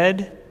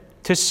dead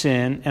to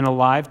sin and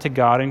alive to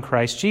God in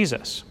Christ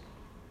Jesus.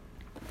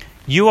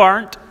 You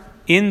aren't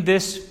in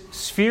this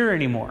sphere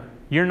anymore.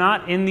 You're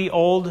not in the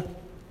old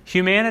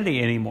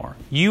humanity anymore.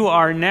 You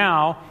are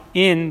now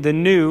in the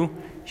new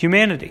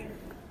humanity.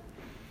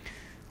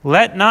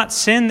 Let not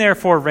sin,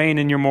 therefore, reign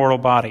in your mortal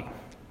body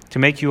to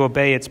make you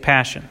obey its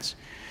passions.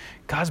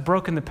 God's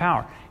broken the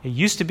power. It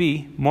used to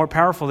be more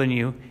powerful than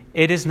you.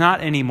 It is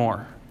not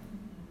anymore.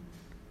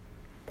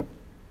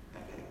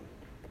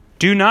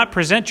 Do not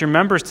present your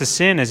members to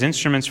sin as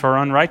instruments for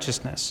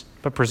unrighteousness,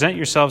 but present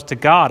yourselves to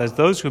God as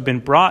those who have been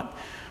brought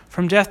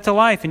from death to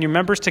life, and your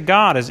members to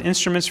God as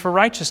instruments for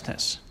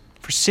righteousness.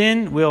 For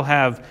sin will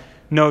have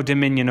no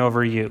dominion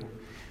over you.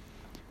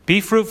 Be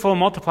fruitful,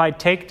 multiply,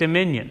 take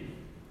dominion.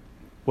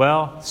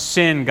 Well,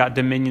 sin got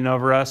dominion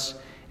over us,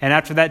 and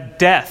after that,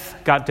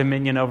 death got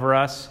dominion over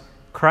us.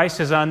 Christ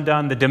has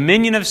undone the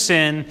dominion of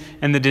sin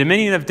and the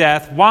dominion of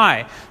death.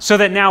 Why? So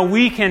that now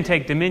we can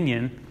take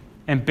dominion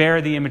and bear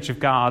the image of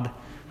God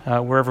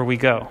wherever we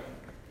go.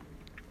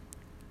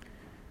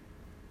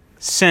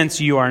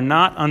 Since you are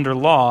not under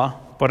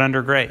law, but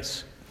under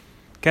grace.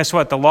 Guess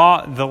what? The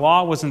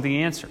law wasn't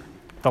the answer.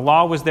 The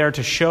law was there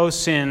to show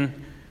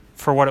sin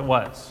for what it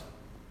was.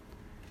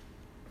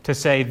 To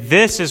say,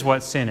 this is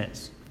what sin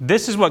is.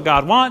 This is what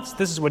God wants.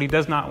 This is what he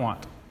does not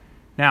want.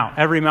 Now,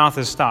 every mouth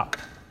is stopped.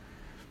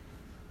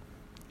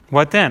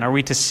 What then? Are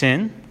we to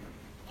sin?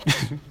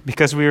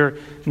 Because we are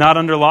not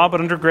under law, but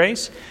under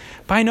grace?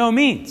 By no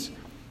means.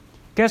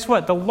 Guess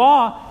what? The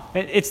law,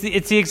 it's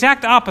the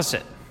exact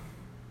opposite.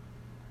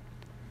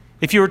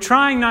 If you were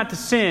trying not to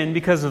sin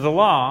because of the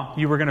law,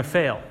 you were going to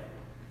fail.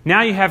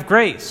 Now you have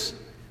grace.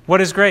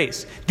 What is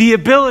grace? The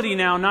ability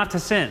now not to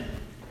sin.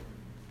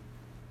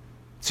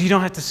 So you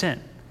don't have to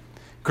sin.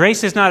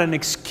 Grace is not an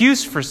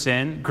excuse for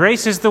sin.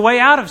 Grace is the way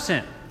out of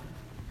sin.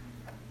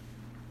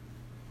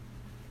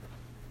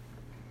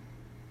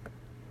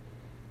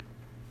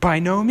 By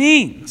no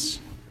means.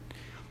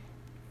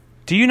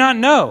 Do you not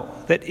know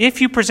that if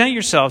you present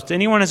yourselves to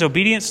anyone as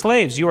obedient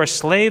slaves, you are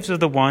slaves of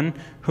the one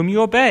whom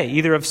you obey,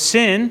 either of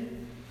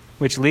sin,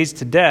 which leads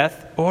to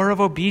death, or of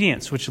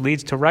obedience, which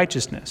leads to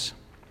righteousness?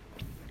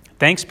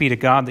 Thanks be to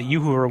God that you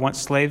who were once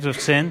slaves of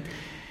sin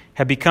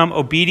have become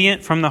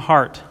obedient from the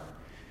heart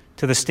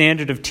to the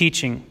standard of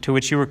teaching to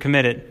which you were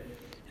committed,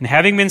 and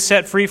having been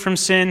set free from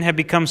sin, have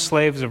become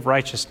slaves of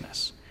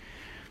righteousness.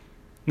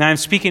 Now I'm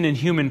speaking in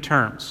human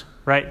terms,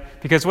 right?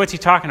 Because what's he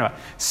talking about?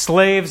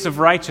 Slaves of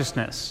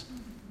righteousness.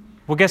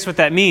 Well, guess what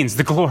that means?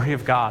 The glory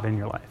of God in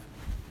your life.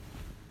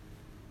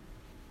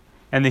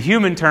 And the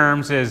human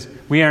terms is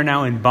we are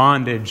now in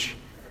bondage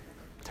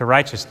to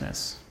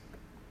righteousness,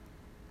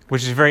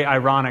 which is a very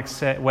ironic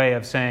way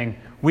of saying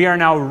we are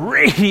now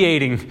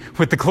radiating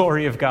with the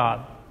glory of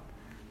God.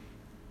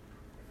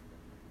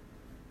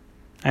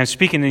 I'm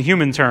speaking in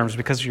human terms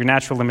because of your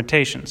natural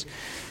limitations.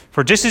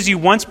 For just as you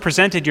once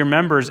presented your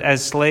members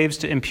as slaves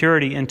to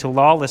impurity and to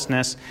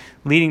lawlessness,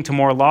 leading to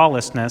more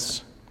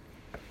lawlessness.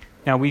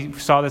 Now, we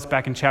saw this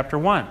back in chapter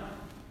 1.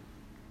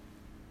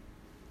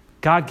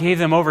 God gave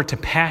them over to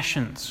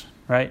passions,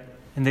 right?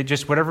 And they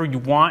just, whatever you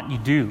want, you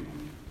do.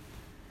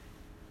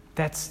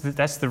 That's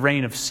the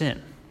reign of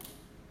sin.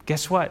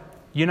 Guess what?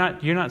 You're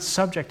not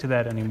subject to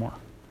that anymore.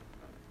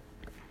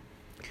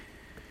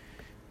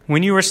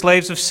 When you were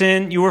slaves of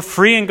sin, you were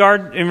free in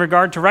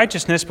regard to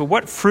righteousness, but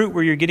what fruit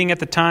were you getting at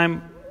the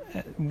time?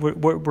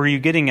 What were you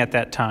getting at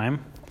that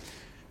time?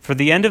 For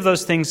the end of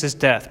those things is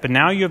death. But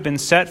now you have been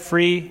set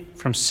free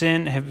from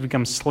sin and have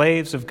become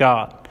slaves of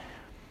God.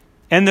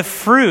 And the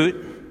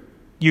fruit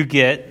you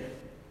get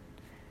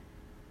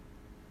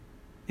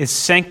is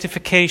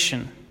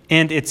sanctification,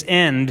 and its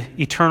end,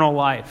 eternal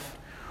life.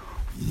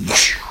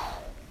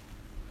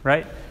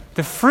 Right?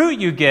 The fruit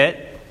you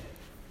get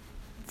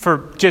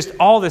for just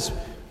all this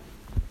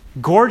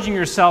gorging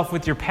yourself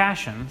with your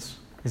passions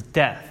is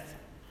death.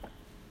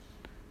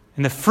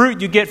 And the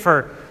fruit you get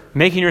for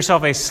making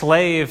yourself a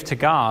slave to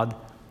God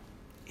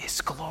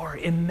is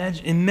glory,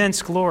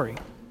 immense glory.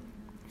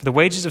 For the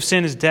wages of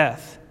sin is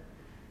death,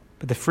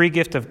 but the free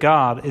gift of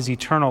God is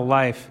eternal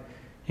life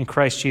in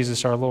Christ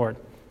Jesus our Lord.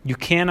 You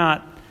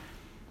cannot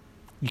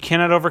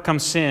overcome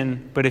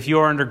sin, but if you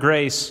are under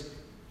grace,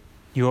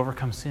 you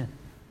overcome sin.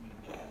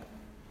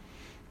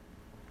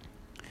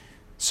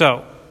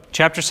 So,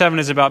 chapter 7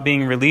 is about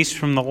being released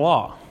from the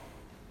law.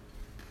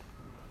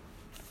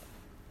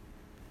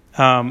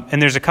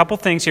 And there's a couple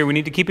things here we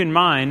need to keep in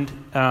mind.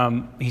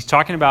 He's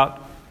talking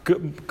about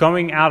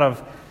going out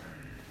of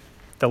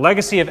the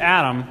legacy of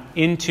Adam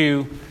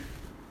into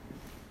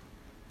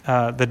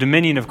the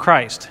dominion of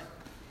Christ.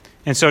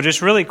 And so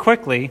just really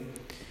quickly,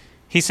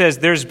 he says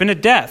there's been a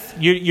death.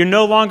 You're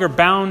no longer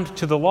bound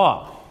to the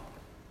law.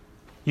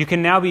 You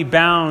can now be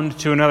bound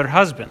to another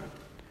husband.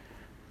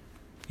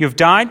 You have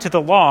died to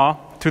the law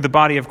through the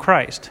body of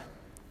Christ.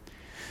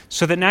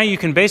 So that now you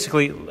can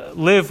basically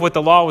live what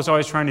the law was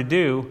always trying to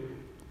do,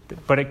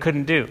 but it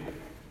couldn't do.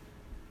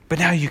 But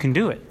now you can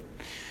do it.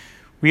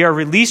 We are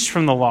released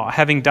from the law,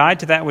 having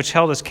died to that which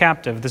held us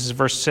captive. This is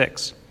verse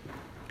 6.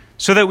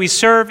 So that we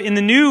serve in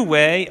the new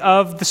way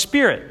of the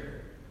Spirit,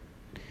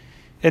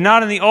 and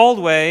not in the old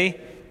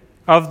way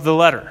of the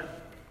letter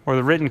or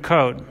the written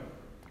code.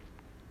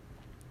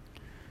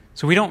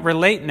 So we don't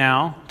relate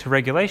now to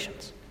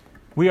regulations.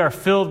 We are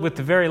filled with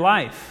the very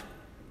life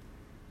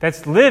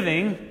that's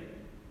living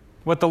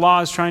what the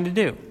law is trying to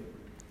do.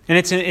 And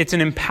it's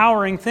an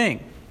empowering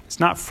thing. It's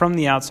not from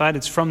the outside,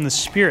 it's from the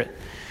Spirit.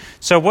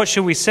 So what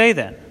should we say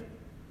then?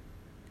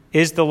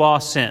 Is the law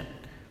sin?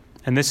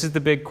 And this is the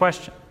big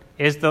question.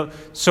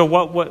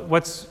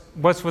 What's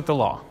with the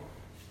law?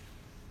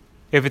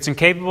 If it's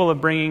incapable of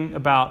bringing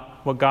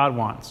about what God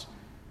wants,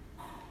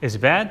 is it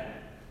bad?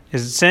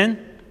 Is it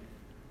sin?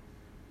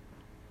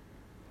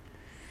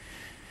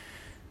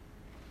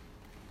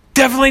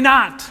 Definitely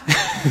not,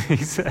 he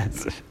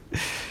says.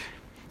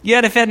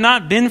 Yet if it had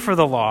not been for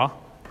the law,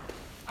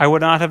 I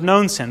would not have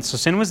known sin. So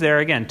sin was there,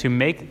 again, to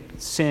make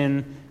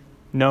sin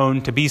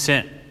known to be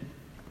sin.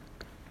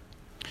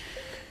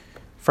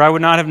 For I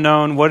would not have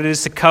known what it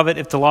is to covet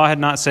if the law had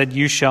not said,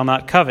 you shall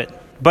not covet.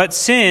 But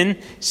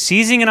sin,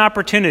 seizing an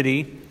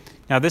opportunity,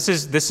 now this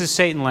is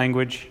Satan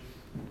language.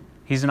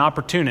 He's an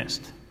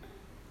opportunist,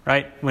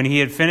 right? When he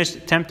had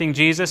finished tempting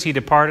Jesus, he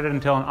departed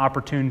until an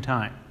opportune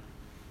time.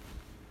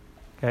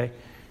 Okay?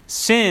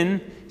 Sin,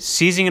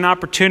 seizing an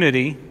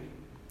opportunity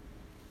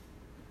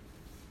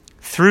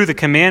through the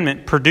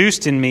commandment,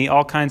 produced in me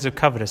all kinds of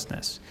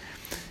covetousness.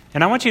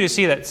 And I want you to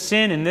see that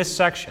sin in this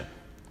section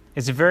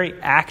is a very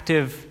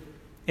active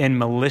and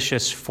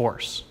malicious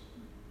force,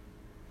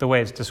 the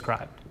way it's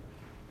described.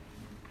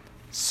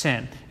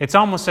 Sin. It's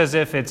almost as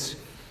if it's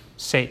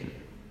Satan.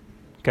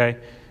 Okay?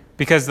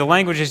 Because the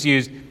language is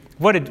used,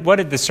 what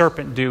did the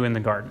serpent do in the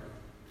garden?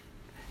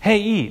 Hey,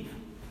 Eve,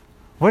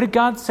 what did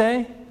God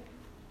say?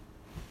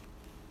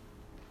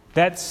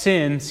 That's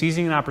sin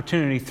seizing an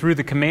opportunity through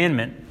the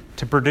commandment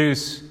to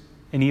produce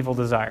an evil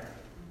desire.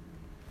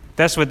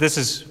 That's what this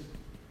is.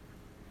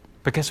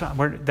 But guess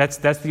what? That's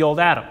the old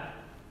Adam.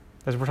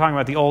 As we're talking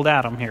about the old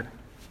Adam here.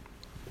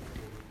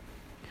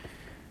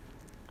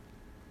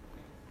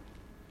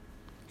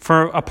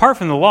 For apart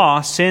from the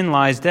law, sin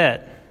lies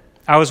dead.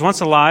 I was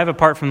once alive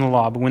apart from the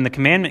law, but when the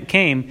commandment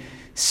came,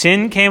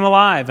 sin came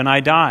alive and I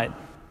died.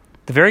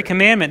 The very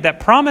commandment that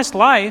promised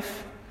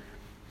life,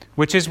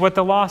 which is what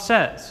the law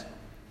says.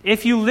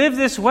 If you live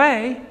this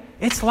way,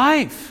 it's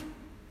life.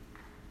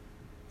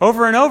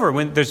 Over and over,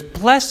 when there's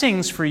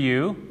blessings for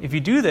you, if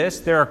you do this,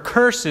 there are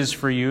curses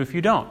for you if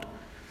you don't.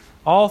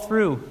 All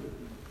through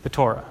the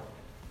Torah.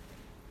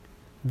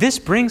 This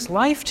brings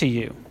life to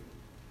you.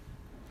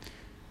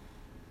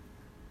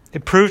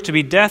 It proved to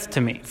be death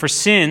to me. For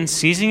sin,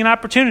 seizing an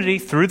opportunity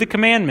through the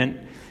commandment,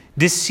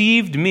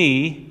 deceived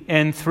me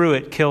and through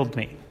it killed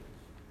me.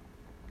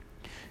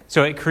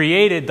 So it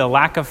created the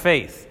lack of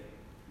faith.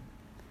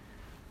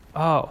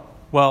 Oh,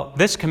 well,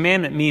 this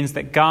commandment means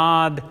that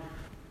God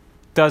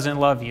doesn't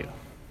love you.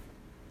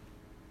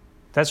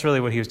 That's really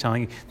what he was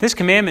telling you. This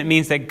commandment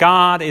means that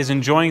God is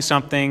enjoying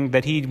something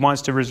that he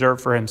wants to reserve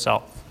for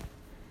himself.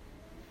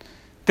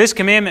 This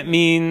commandment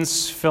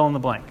means fill in the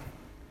blank.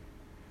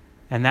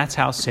 And that's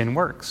how sin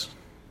works.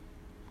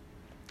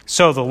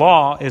 So the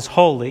law is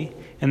holy,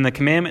 and the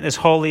commandment is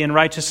holy and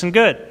righteous and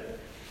good.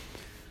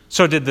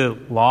 So did the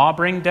law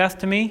bring death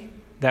to me,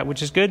 that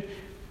which is good?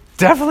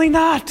 Definitely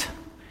not.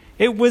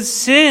 It was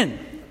sin,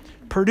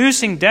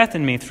 producing death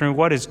in me through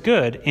what is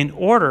good, in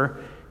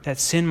order that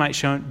sin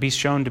might be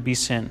shown to be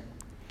sin,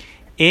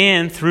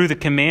 and through the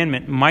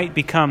commandment might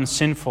become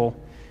sinful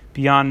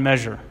beyond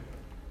measure.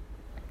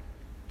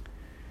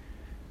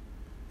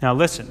 Now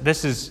listen,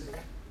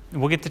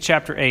 we'll get to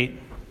chapter 8.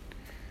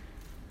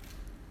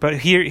 But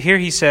here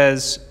he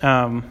says,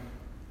 at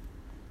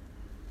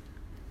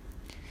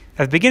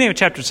the beginning of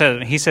chapter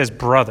 7, he says,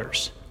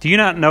 brothers. Do you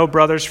not know,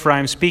 brothers, for I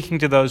am speaking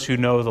to those who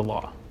know the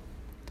law.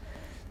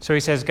 So he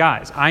says,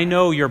 guys, I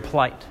know your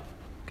plight.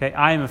 Okay,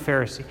 I am a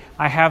Pharisee.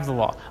 I have the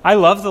law. I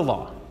love the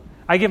law.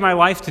 I give my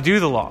life to do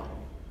the law.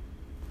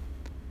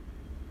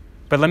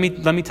 But let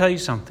me tell you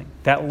something.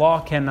 That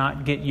law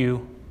cannot get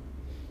you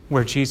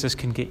where Jesus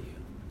can get you.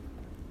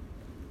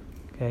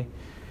 Okay?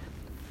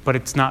 But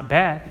it's not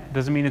bad. It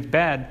doesn't mean it's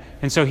bad.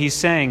 And so he's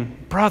saying,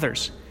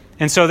 brothers.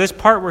 And so this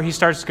part where he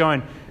starts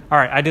going, all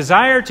right, I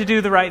desire to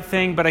do the right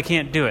thing, but I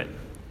can't do it.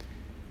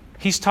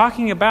 He's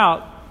talking to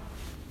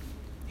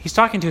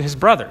his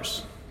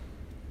brothers.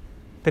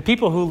 The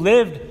people who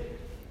lived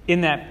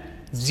in that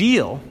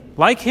zeal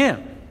like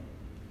him.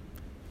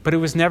 But it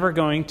was never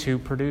going to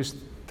produce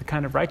the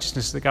kind of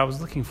righteousness that God was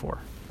looking for.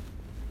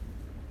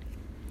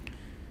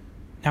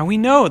 Now we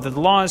know that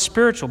the law is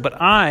spiritual, but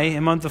I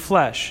am of the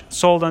flesh,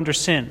 sold under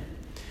sin.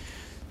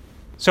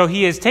 So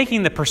he is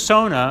taking the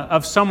persona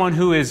of someone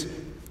who is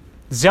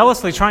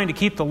zealously trying to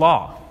keep the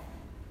law.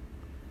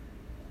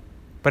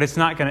 But it's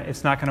not going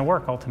to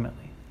work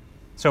ultimately.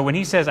 So when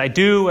he says, I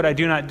do what I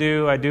do not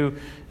do, I do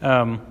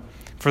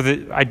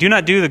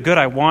not do the good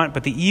I want,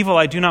 but the evil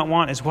I do not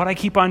want is what I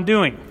keep on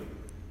doing.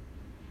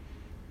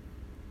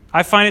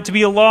 I find it to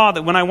be a law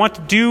that when I want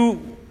to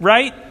do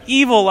right,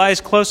 evil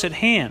lies close at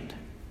hand.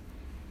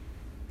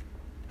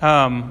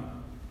 And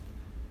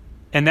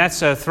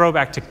that's a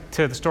throwback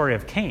to the story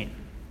of Cain,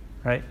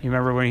 right? You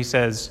remember when he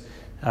says,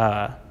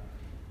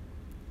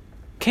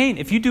 Cain,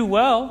 if you do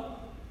well,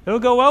 it'll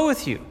go well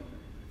with you.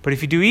 But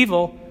if you do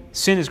evil,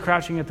 sin is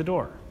crouching at the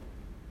door.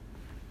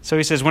 So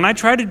he says, when I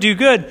try to do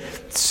good,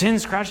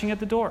 sin's crouching at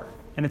the door.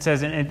 And it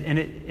says,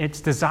 its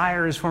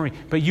desire is for me,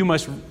 but you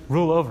must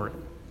rule over it.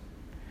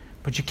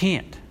 But you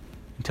can't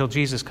until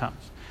Jesus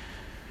comes.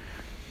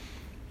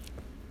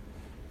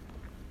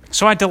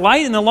 So I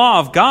delight in the law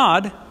of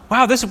God.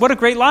 Wow, what a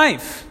great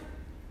life.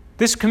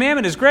 This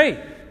commandment is great.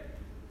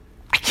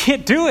 I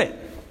can't do it.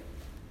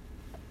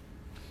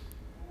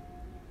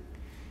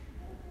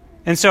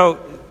 And so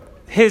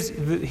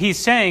he's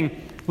saying,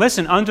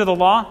 listen, under the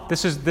law,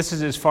 this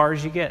is as far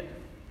as you get.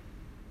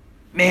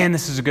 Man,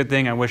 this is a good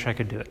thing. I wish I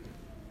could do it.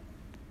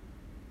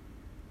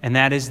 And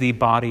that is the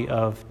body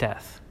of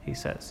death, he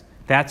says.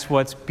 That's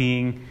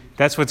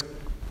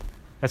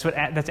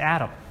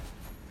Adam.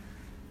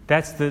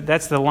 That's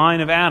the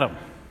line of Adam.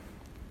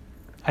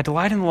 I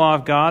delight in the law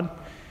of God,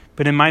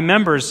 but in my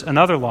members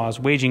another law is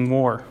waging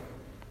war.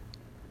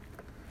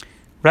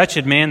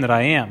 Wretched man that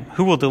I am,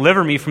 who will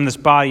deliver me from this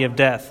body of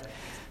death?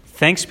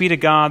 Thanks be to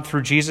God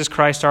through Jesus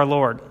Christ our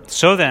Lord.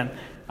 So then,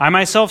 I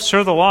myself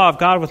serve the law of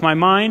God with my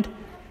mind,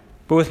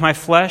 but with my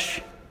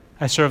flesh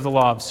I serve the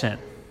law of sin.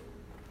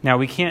 Now,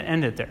 we can't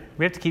end it there.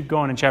 We have to keep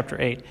going in chapter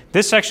 8.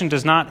 This section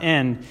does not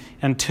end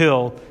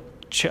until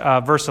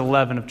verse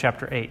 11 of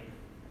chapter 8.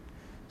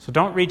 So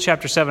don't read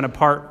chapter 7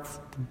 apart.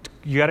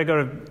 You got to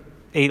go to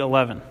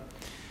 8:11.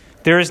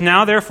 There is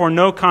now, therefore,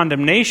 no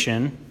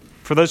condemnation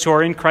for those who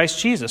are in Christ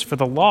Jesus. For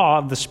the law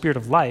of the Spirit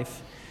of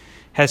life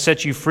has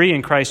set you free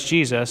in Christ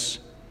Jesus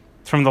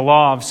from the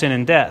law of sin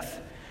and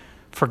death.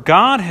 For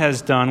God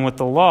has done what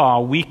the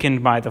law,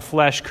 weakened by the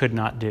flesh, could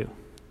not do.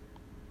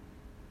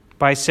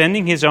 By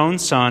sending his own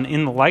Son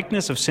in the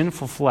likeness of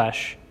sinful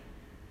flesh,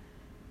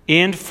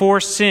 and for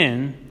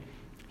sin,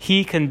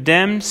 he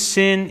condemned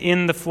sin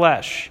in the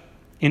flesh,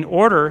 in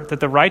order that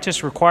the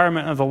righteous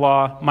requirement of the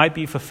law might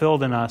be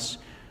fulfilled in us,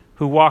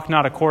 who walk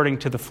not according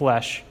to the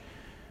flesh,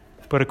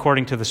 but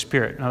according to the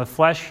Spirit. Now, the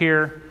flesh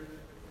here,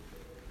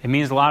 it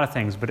means a lot of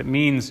things, but it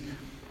means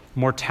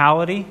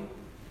mortality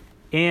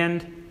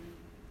and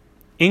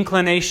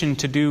inclination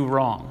to do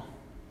wrong.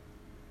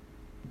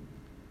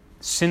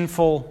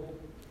 Sinful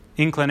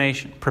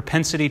inclination,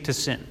 propensity to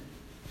sin.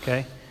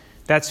 Okay?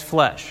 That's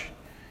flesh.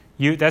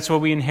 That's what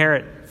we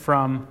inherit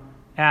from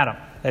Adam.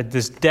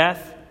 This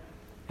death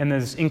and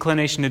this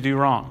inclination to do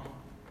wrong.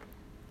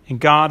 And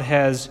God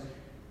has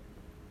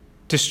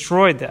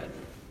destroyed that.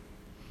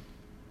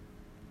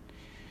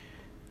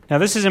 Now,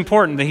 this is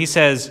important that he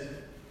says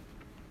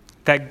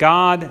that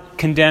God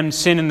condemned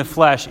sin in the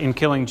flesh in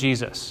killing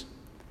Jesus.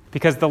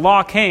 Because the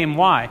law came,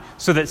 why?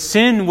 So that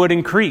sin would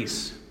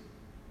increase.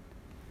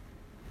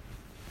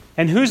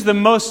 And who's the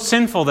most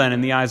sinful then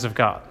in the eyes of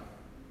God?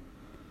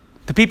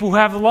 The people who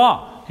have the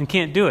law and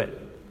can't do it.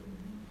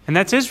 And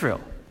that's Israel.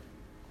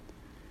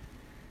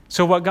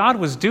 So what God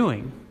was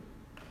doing,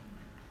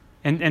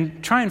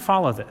 and try and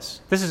follow this.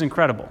 This is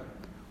incredible.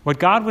 What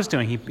God was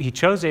doing, he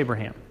chose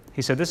Abraham.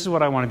 He said, this is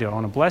what I want to do. I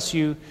want to bless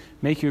you,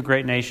 make you a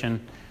great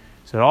nation,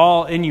 so that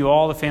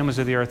all the families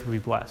of the earth will be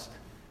blessed.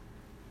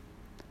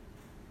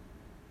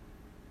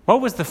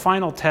 What was the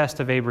final test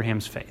of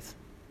Abraham's faith?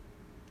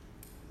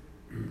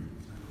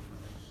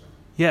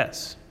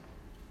 Yes.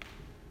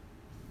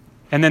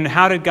 And then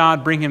how did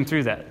God bring him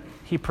through that?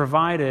 He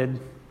provided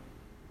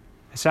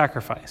a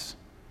sacrifice.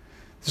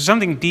 There's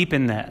something deep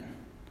in that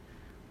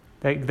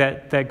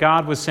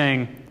God was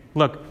saying,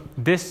 look,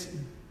 this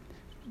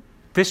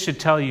should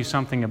tell you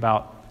something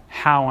about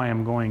how I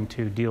am going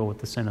to deal with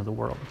the sin of the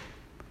world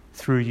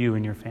through you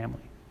and your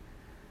family.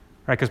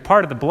 Right? Because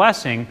part of the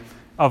blessing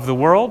of the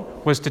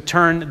world was to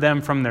turn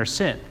them from their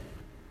sin,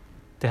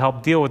 to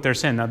help deal with their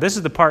sin. Now, this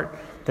is the part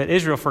that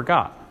Israel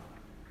forgot.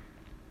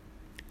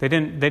 They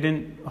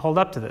didn't hold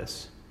up to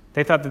this.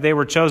 They thought that they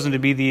were chosen to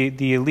be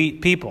the elite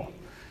people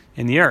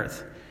in the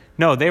earth.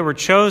 No, they were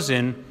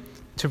chosen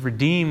to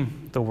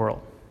redeem the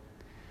world,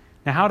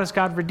 Now, how does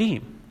God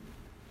redeem?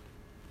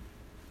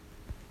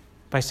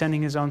 By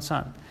sending his own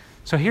son.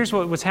 So here's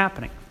what was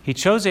happening. He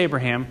chose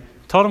Abraham,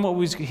 told him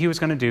what he was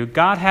going to do.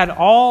 God had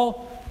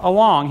all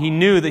along, he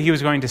knew that he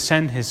was going to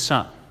send his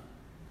son.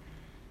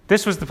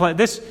 This was the plan.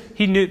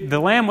 He knew the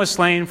lamb was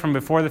slain from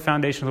before the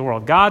foundation of the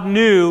world. God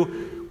knew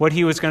what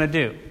he was going to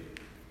do.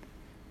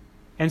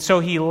 And so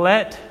he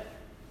let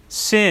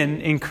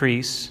sin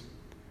increase.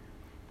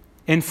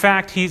 In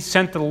fact, he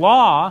sent the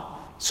law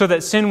so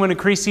that sin would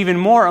increase even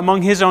more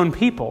among his own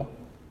people.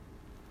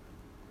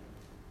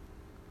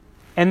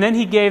 And then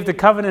he gave the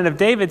covenant of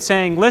David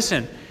saying,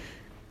 listen,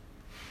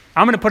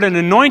 I'm going to put an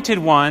anointed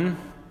one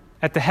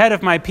at the head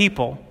of my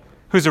people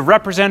who's a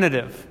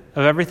representative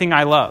of everything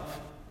I love.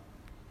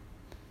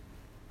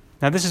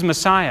 Now this is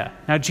Messiah.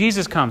 Now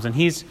Jesus comes and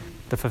he's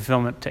the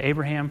fulfillment to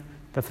Abraham,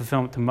 the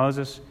fulfillment to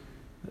Moses,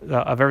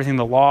 of everything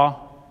the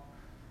law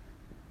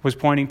was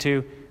pointing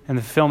to, and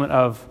the fulfillment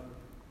of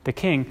the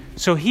king.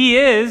 So he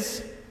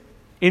is,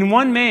 in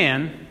one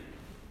man,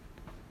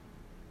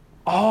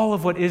 all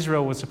of what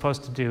Israel was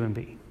supposed to do and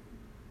be.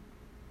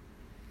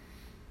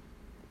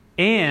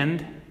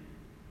 And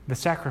the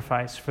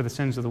sacrifice for the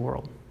sins of the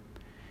world.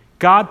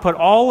 God put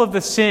all of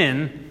the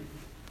sin,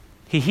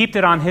 he heaped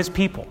it on his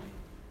people.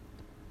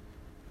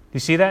 You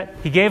see that?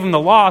 He gave them the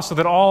law so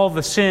that all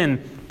the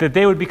sin, that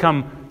they would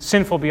become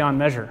sinful beyond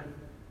measure.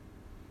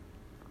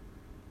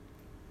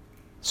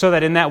 So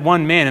that in that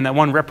one man, in that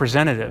one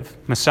representative,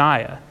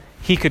 Messiah,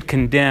 he could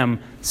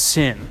condemn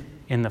sin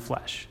in the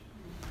flesh.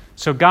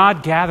 So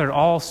God gathered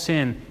all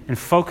sin and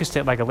focused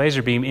it like a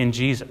laser beam in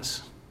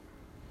Jesus.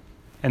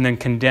 And then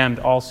condemned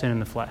all sin in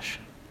the flesh.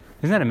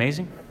 Isn't that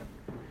amazing?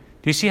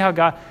 Do you see how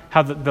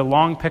the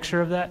long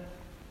picture of that?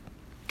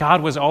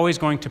 God was always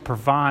going to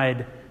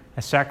provide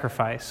a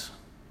sacrifice.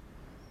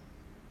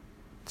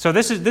 So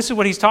this is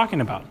what he's talking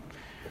about.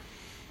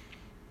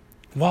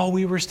 While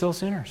we were still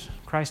sinners,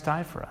 Christ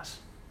died for us.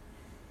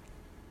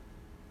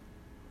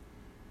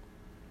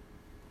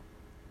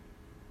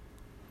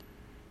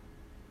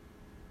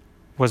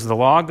 Was the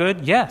law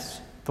good?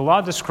 Yes. The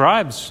law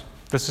describes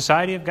the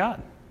society of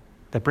God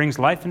that brings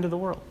life into the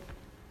world.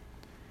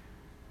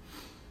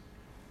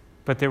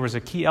 But there was a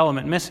key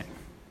element missing.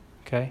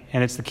 Okay?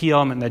 And it's the key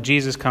element that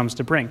Jesus comes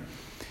to bring.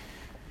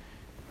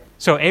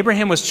 So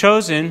Abraham was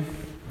chosen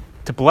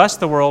to bless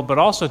the world, but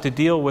also to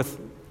deal with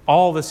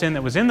all the sin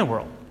that was in the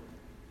world,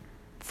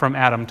 from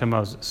Adam to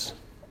Moses.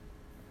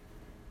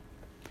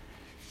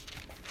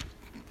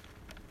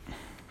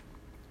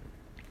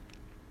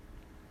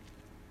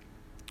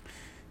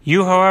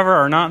 You, however,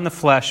 are not in the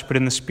flesh, but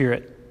in the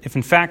Spirit, if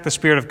in fact the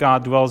Spirit of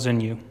God dwells in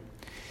you.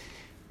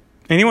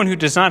 Anyone who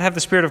does not have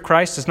the Spirit of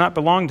Christ does not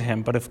belong to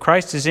him. But if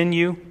Christ is in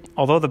you,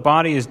 although the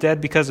body is dead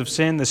because of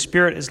sin, the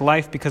Spirit is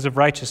life because of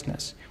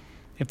righteousness.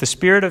 If the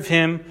Spirit of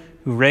him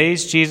who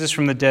raised Jesus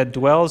from the dead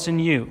dwells in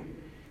you,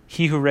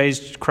 he who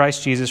raised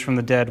Christ Jesus from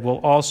the dead will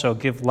also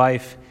give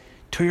life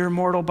to your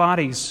mortal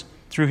bodies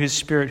through his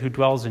Spirit who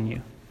dwells in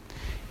you.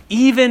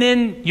 Even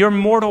in your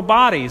mortal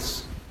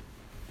bodies,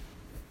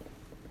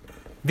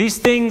 these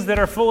things that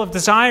are full of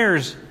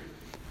desires,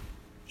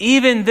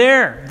 even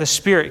there, the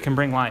Spirit can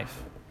bring life.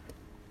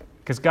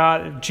 Because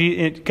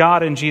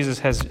God in Jesus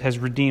has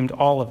redeemed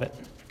all of it,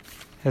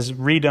 has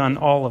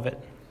redone all of it.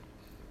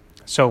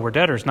 So we're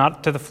debtors,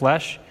 not to the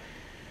flesh,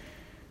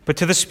 but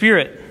to the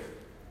Spirit.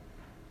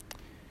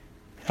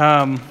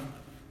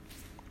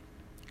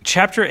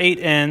 Chapter 8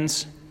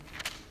 ends,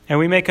 and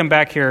we may come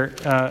back here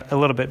a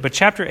little bit, but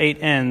chapter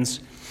 8 ends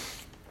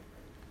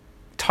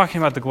talking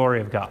about the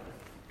glory of God.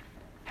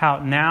 How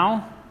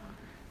now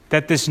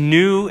that this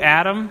new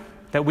Adam,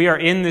 that we are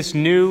in this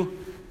new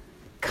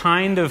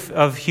kind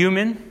of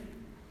human,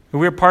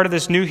 we're part of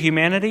this new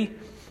humanity,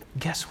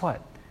 guess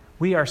what?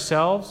 We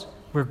ourselves,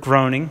 we're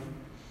groaning.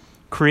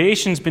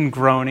 Creation's been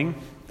groaning.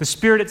 The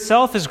Spirit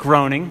itself is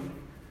groaning.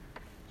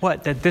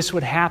 What? That this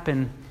would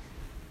happen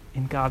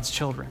in God's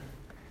children.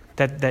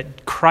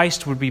 That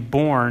Christ would be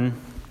born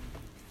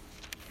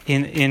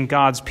in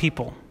God's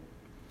people.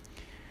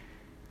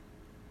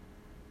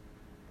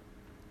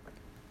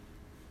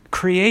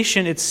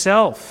 Creation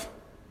itself,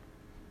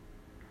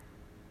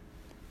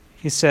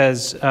 he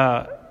says,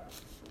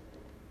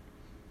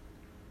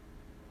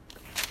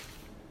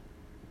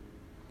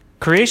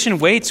 creation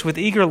waits with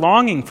eager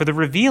longing for the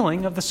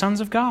revealing of the sons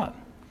of God.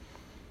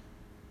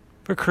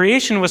 For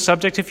creation was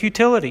subject to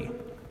futility,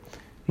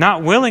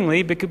 not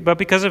willingly, but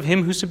because of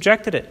him who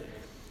subjected it.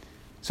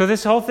 So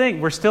this whole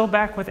thing, we're still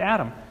back with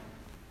Adam.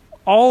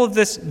 All of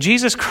this,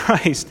 Jesus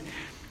Christ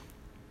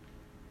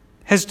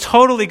has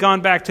totally gone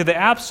back to the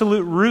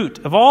absolute root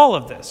of all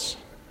of this.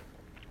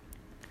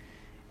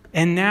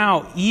 And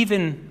now,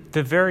 even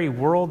the very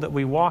world that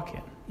we walk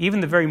in, even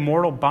the very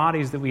mortal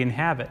bodies that we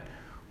inhabit,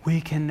 we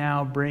can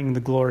now bring the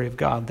glory of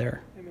God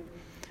there. Amen.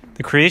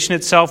 The creation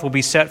itself will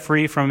be set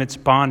free from its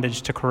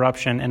bondage to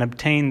corruption and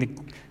obtain the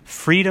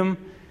freedom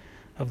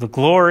of the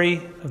glory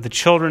of the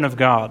children of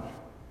God.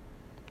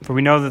 For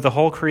we know that the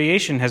whole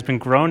creation has been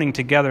groaning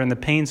together in the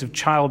pains of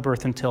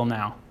childbirth until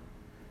now.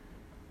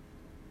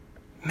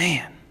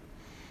 Man,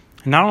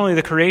 And not only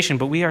the creation,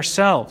 but we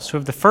ourselves who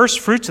have the first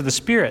fruits of the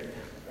Spirit.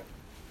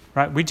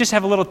 Right? We just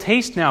have a little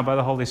taste now by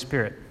the Holy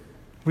Spirit.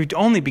 We've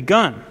only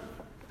begun.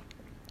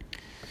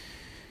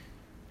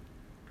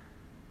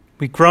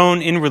 We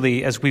groan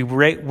inwardly as we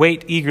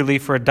wait eagerly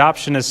for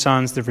adoption as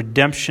sons, the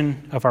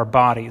redemption of our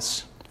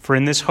bodies. For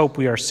in this hope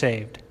we are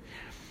saved.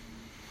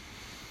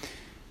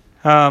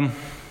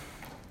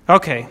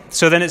 Okay,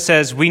 so then it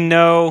says, we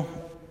know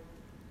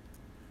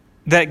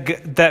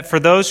that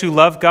for those who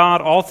love God,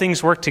 all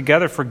things work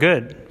together for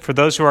good, for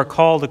those who are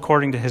called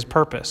according to his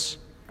purpose.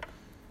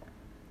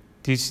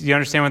 Do you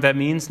understand what that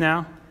means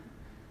now?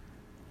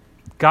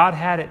 God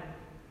had it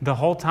the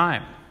whole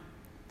time.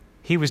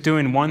 He was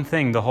doing one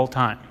thing the whole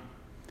time,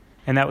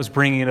 and that was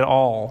bringing it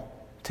all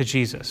to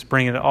Jesus,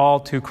 bringing it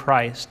all to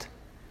Christ,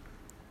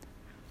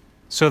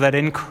 so that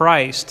in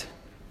Christ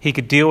he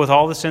could deal with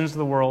all the sins of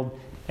the world,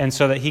 and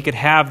so that he could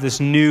have this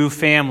new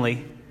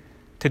family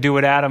to do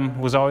what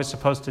Adam was always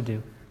supposed to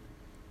do.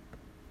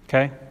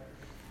 Okay?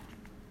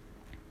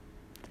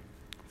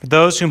 For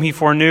those whom he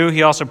foreknew,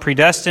 he also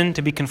predestined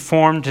to be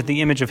conformed to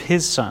the image of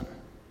his Son,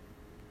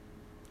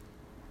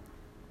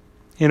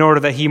 in order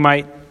that he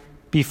might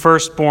be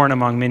firstborn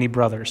among many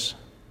brothers.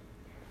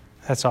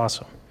 That's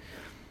awesome.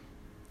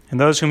 And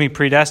those whom he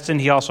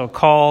predestined, he also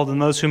called.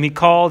 And those whom he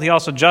called, he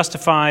also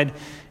justified.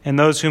 And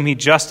those whom he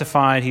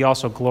justified, he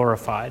also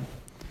glorified.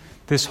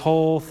 This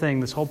whole thing,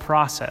 this whole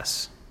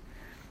process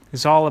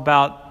is all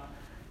about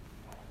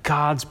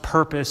God's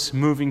purpose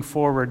moving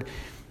forward.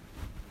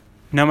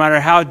 No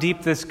matter how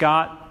deep this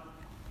got,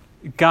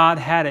 God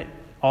had it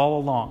all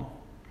along.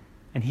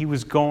 And he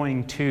was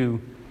going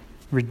to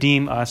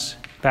redeem us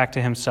back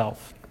to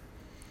himself.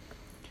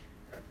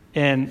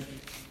 And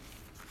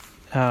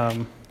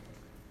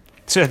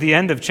so at the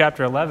end of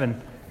chapter 11,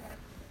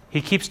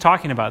 he keeps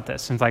talking about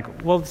this. And it's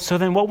like, well, so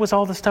then what was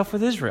all the stuff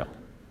with Israel?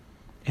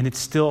 And it's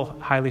still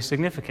highly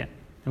significant.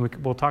 And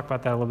we'll talk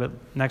about that a little bit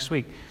next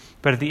week.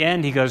 But at the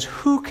end, he goes,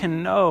 who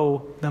can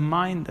know the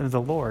mind of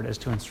the Lord as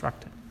to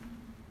instruct him?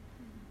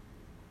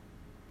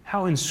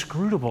 How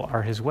inscrutable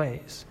are his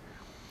ways?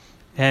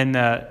 And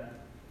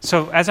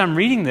so as I'm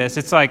reading this,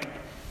 it's like,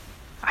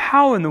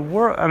 how in the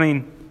world, I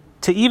mean,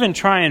 to even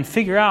try and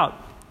figure out,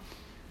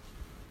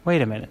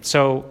 wait a minute.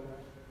 So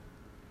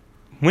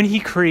when he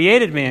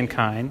created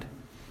mankind,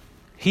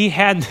 he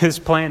had this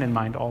plan in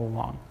mind all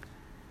along.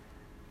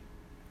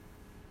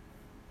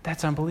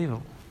 That's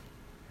unbelievable.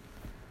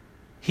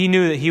 He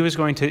knew that he was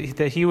going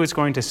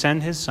to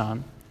send his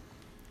Son,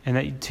 and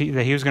that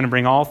he was going to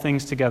bring all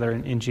things together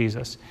in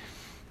Jesus.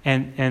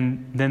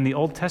 And then the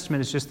Old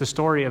Testament is just the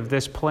story of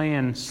this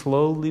plan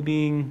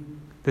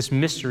this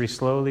mystery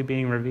slowly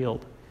being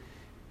revealed.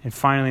 And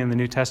finally in the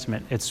New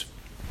Testament, it's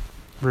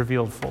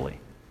revealed fully.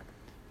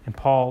 And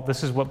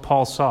this is what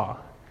Paul saw,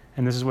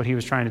 and this is what he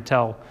was trying to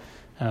tell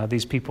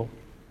these people.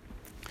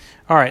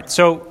 All right,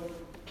 so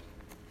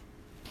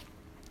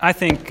I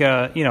think,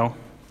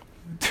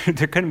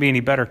 there couldn't be any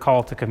better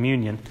call to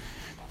communion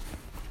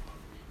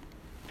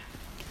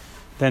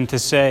than to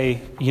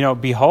say,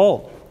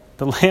 behold,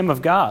 the Lamb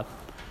of God.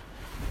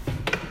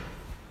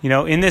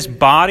 In this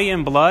body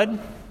and blood,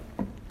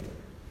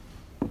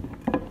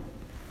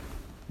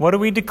 what are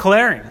we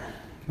declaring?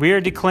 We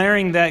are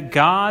declaring that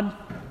God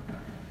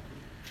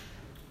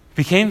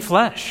became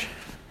flesh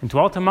and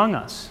dwelt among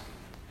us,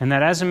 and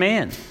that as a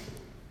man,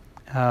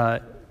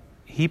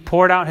 he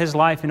poured out his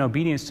life in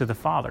obedience to the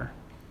Father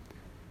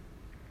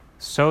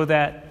so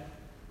that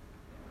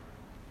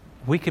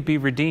we could be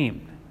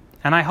redeemed.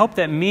 And I hope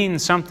that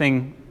means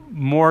something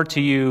more to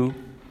you,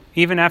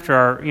 even after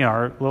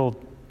our little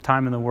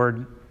time in the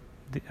Word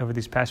over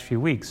these past few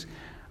weeks.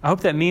 I hope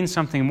that means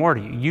something more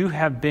to you. You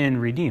have been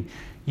redeemed.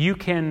 You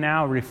can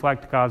now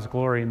reflect God's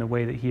glory in the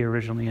way that he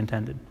originally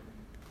intended.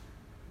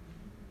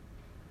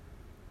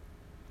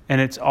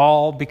 And it's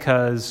all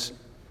because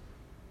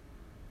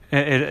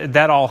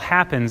that all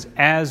happens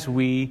as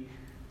we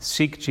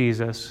seek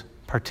Jesus,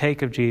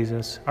 partake of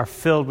Jesus, are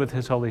filled with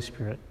his Holy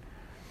Spirit.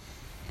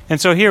 And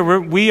so here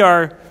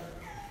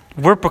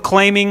we're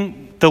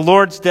proclaiming the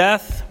Lord's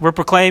death. We're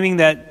proclaiming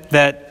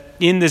that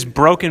in this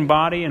broken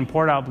body and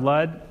poured out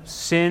blood,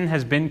 sin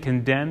has been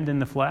condemned in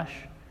the flesh.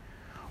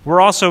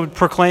 We're also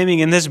proclaiming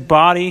in this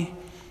body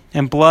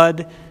and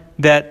blood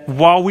that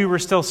while we were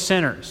still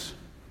sinners,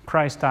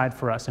 Christ died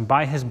for us. And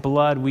by his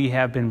blood, we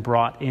have been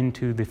brought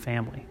into the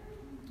family.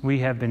 We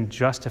have been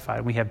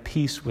justified. We have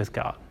peace with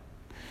God.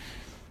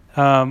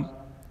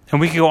 And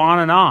we can go on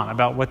and on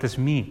about what this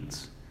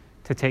means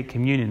to take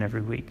communion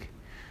every week.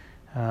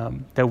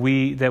 That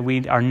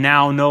we are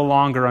now no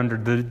longer under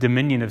the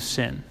dominion of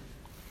sin.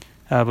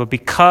 But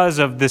because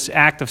of this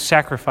act of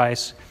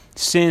sacrifice,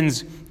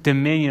 sin's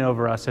dominion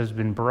over us has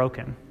been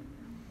broken.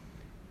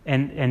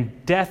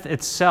 And death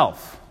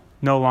itself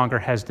no longer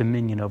has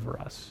dominion over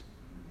us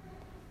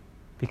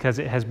because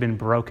it has been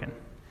broken.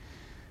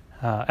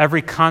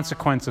 Every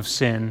consequence of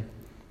sin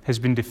has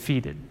been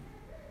defeated.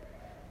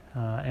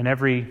 And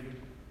every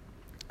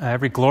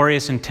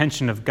glorious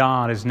intention of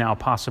God is now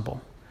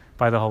possible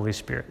by the Holy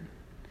Spirit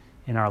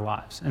in our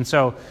lives. And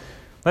so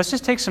let's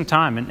just take some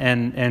time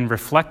and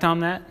reflect on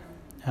that.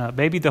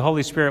 Maybe the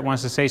Holy Spirit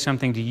wants to say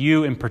something to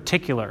you in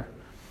particular,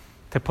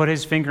 to put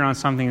his finger on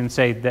something and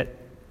say that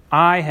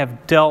I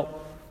have dealt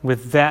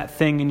with that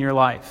thing in your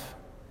life,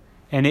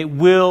 and it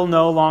will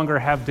no longer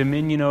have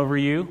dominion over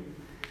you.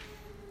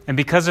 And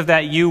because of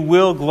that, you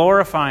will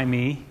glorify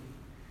me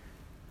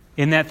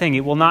in that thing.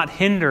 It will not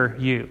hinder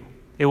you.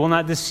 It will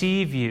not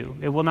deceive you.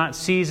 It will not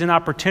seize an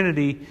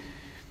opportunity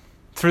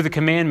through the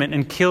commandment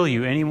and kill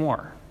you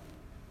anymore.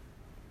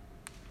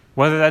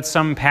 Whether that's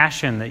some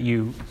passion that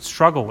you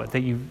struggle with,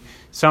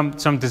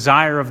 some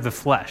desire of the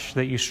flesh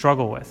that you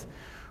struggle with,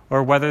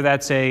 or whether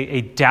that's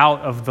a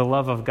doubt of the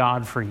love of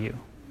God for you,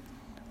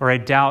 or a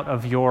doubt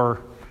of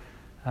your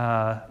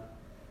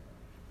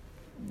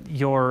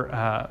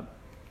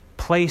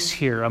place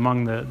here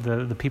among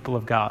the people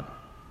of God.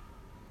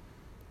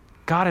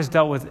 God has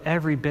dealt with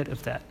every bit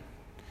of that.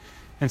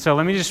 And so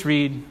let me just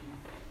read.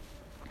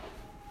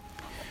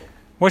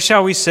 What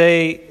shall we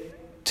say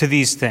to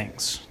these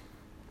things?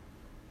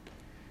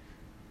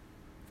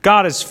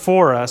 God is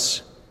for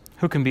us.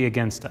 Who can be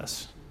against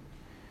us?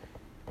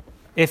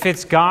 If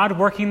it's God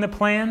working the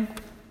plan,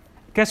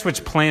 guess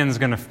which plan is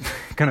going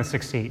to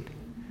succeed?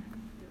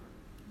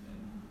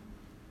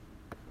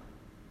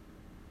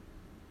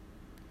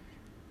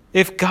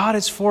 If God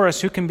is for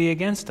us, who can be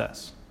against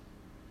us?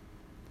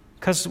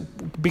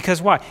 Because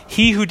why?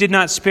 He who did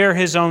not spare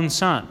his own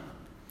son.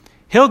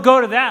 He'll go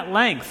to that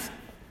length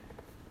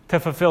to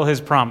fulfill his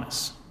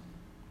promise.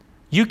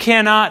 You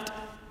cannot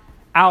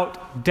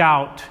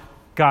out-doubt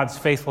God's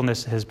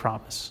faithfulness to his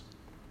promise.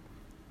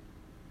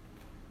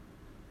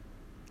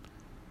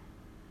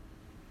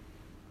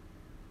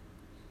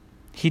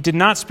 He did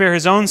not spare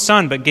his own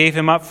son, but gave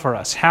him up for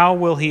us. How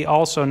will he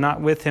also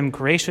not with him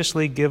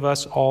graciously give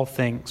us all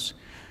things?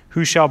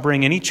 Who shall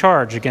bring any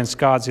charge against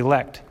God's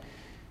elect?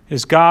 It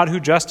is God who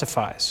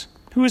justifies.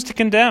 Who is to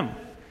condemn?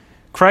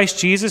 Christ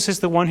Jesus is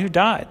the one who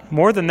died.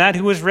 More than that,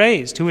 who was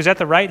raised, who is at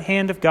the right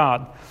hand of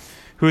God,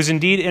 who is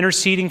indeed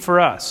interceding for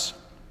us.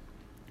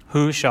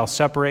 Who shall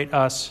separate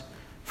us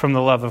from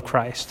the love of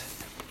Christ?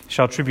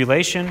 Shall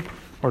tribulation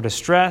or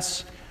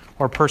distress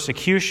or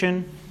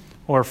persecution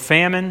or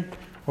famine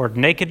or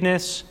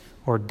nakedness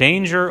or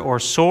danger or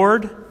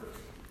sword?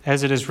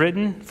 As it is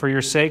written, for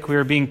your sake we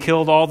are being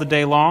killed all the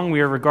day long.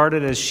 We are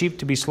regarded as sheep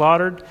to be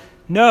slaughtered.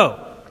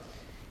 No.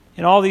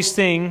 In all these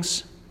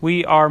things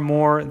we are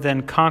more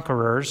than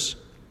conquerors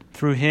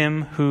through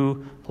him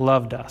who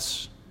loved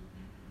us.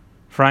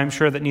 For I am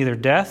sure that neither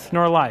death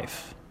nor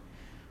life,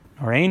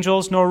 nor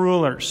angels nor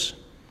rulers,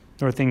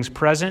 nor things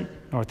present,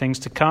 nor things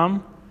to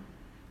come,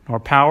 nor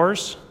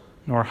powers,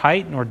 nor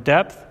height, nor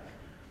depth,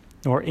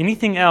 nor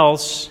anything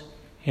else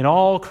in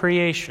all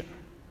creation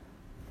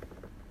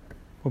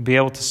will be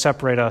able to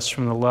separate us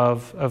from the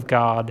love of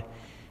God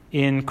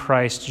in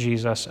Christ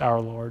Jesus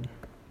our Lord.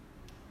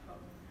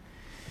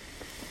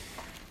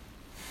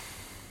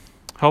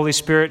 Holy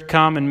Spirit,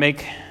 come and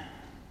make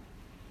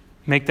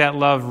that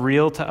love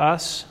real to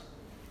us.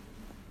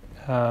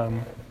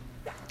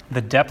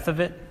 The depth of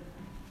it,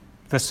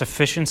 the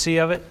sufficiency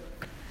of it,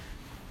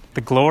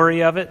 the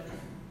glory of it.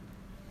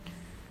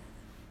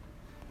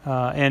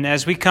 And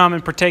as we come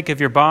and partake of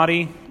your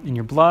body and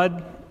your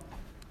blood,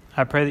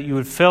 I pray that you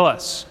would fill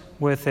us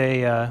with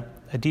a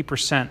deeper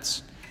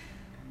sense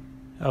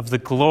of the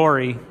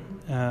glory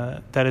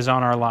that is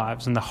on our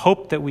lives and the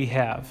hope that we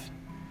have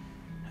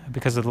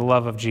because of the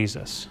love of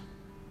Jesus.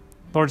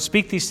 Lord,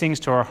 speak these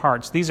things to our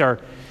hearts. These are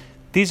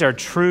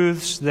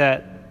truths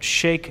that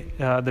shake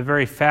the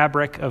very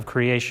fabric of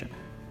creation.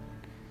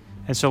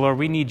 And so, Lord,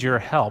 we need your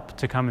help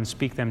to come and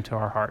speak them to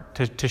our heart,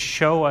 to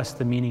show us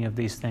the meaning of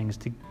these things,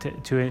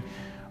 to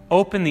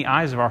open the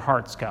eyes of our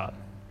hearts, God,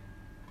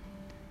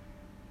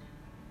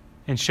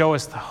 and show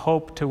us the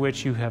hope to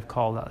which you have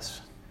called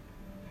us.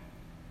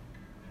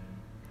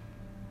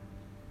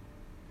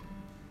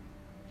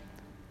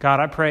 God,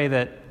 I pray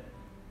that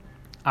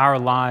our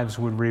lives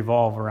would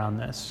revolve around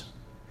this,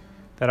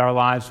 that our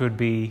lives would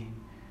be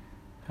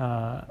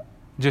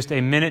just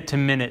a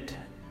minute-to-minute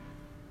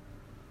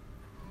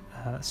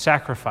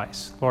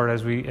sacrifice, Lord,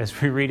 as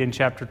we read in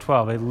chapter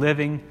 12, a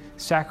living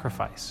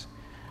sacrifice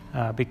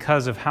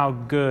because of how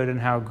good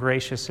and how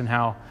gracious and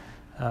how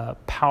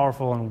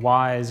powerful and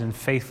wise and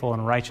faithful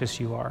and righteous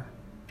you are.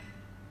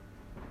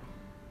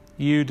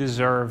 You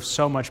deserve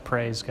so much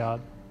praise, God.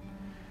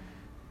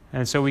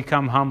 And so we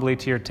come humbly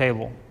to your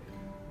table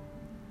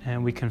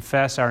and we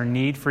confess our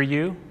need for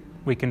you.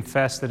 We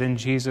confess that in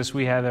Jesus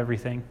we have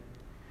everything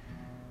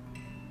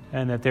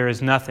and that there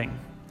is nothing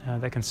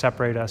that can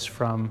separate us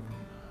from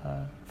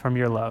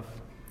your love.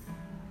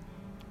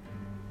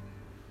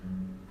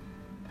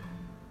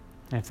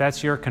 And if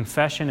that's your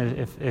confession,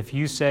 if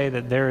you say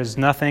that there is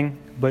nothing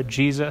but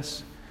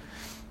Jesus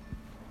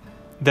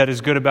that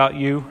is good about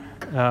you,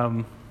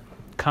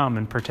 come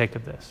and partake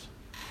of this.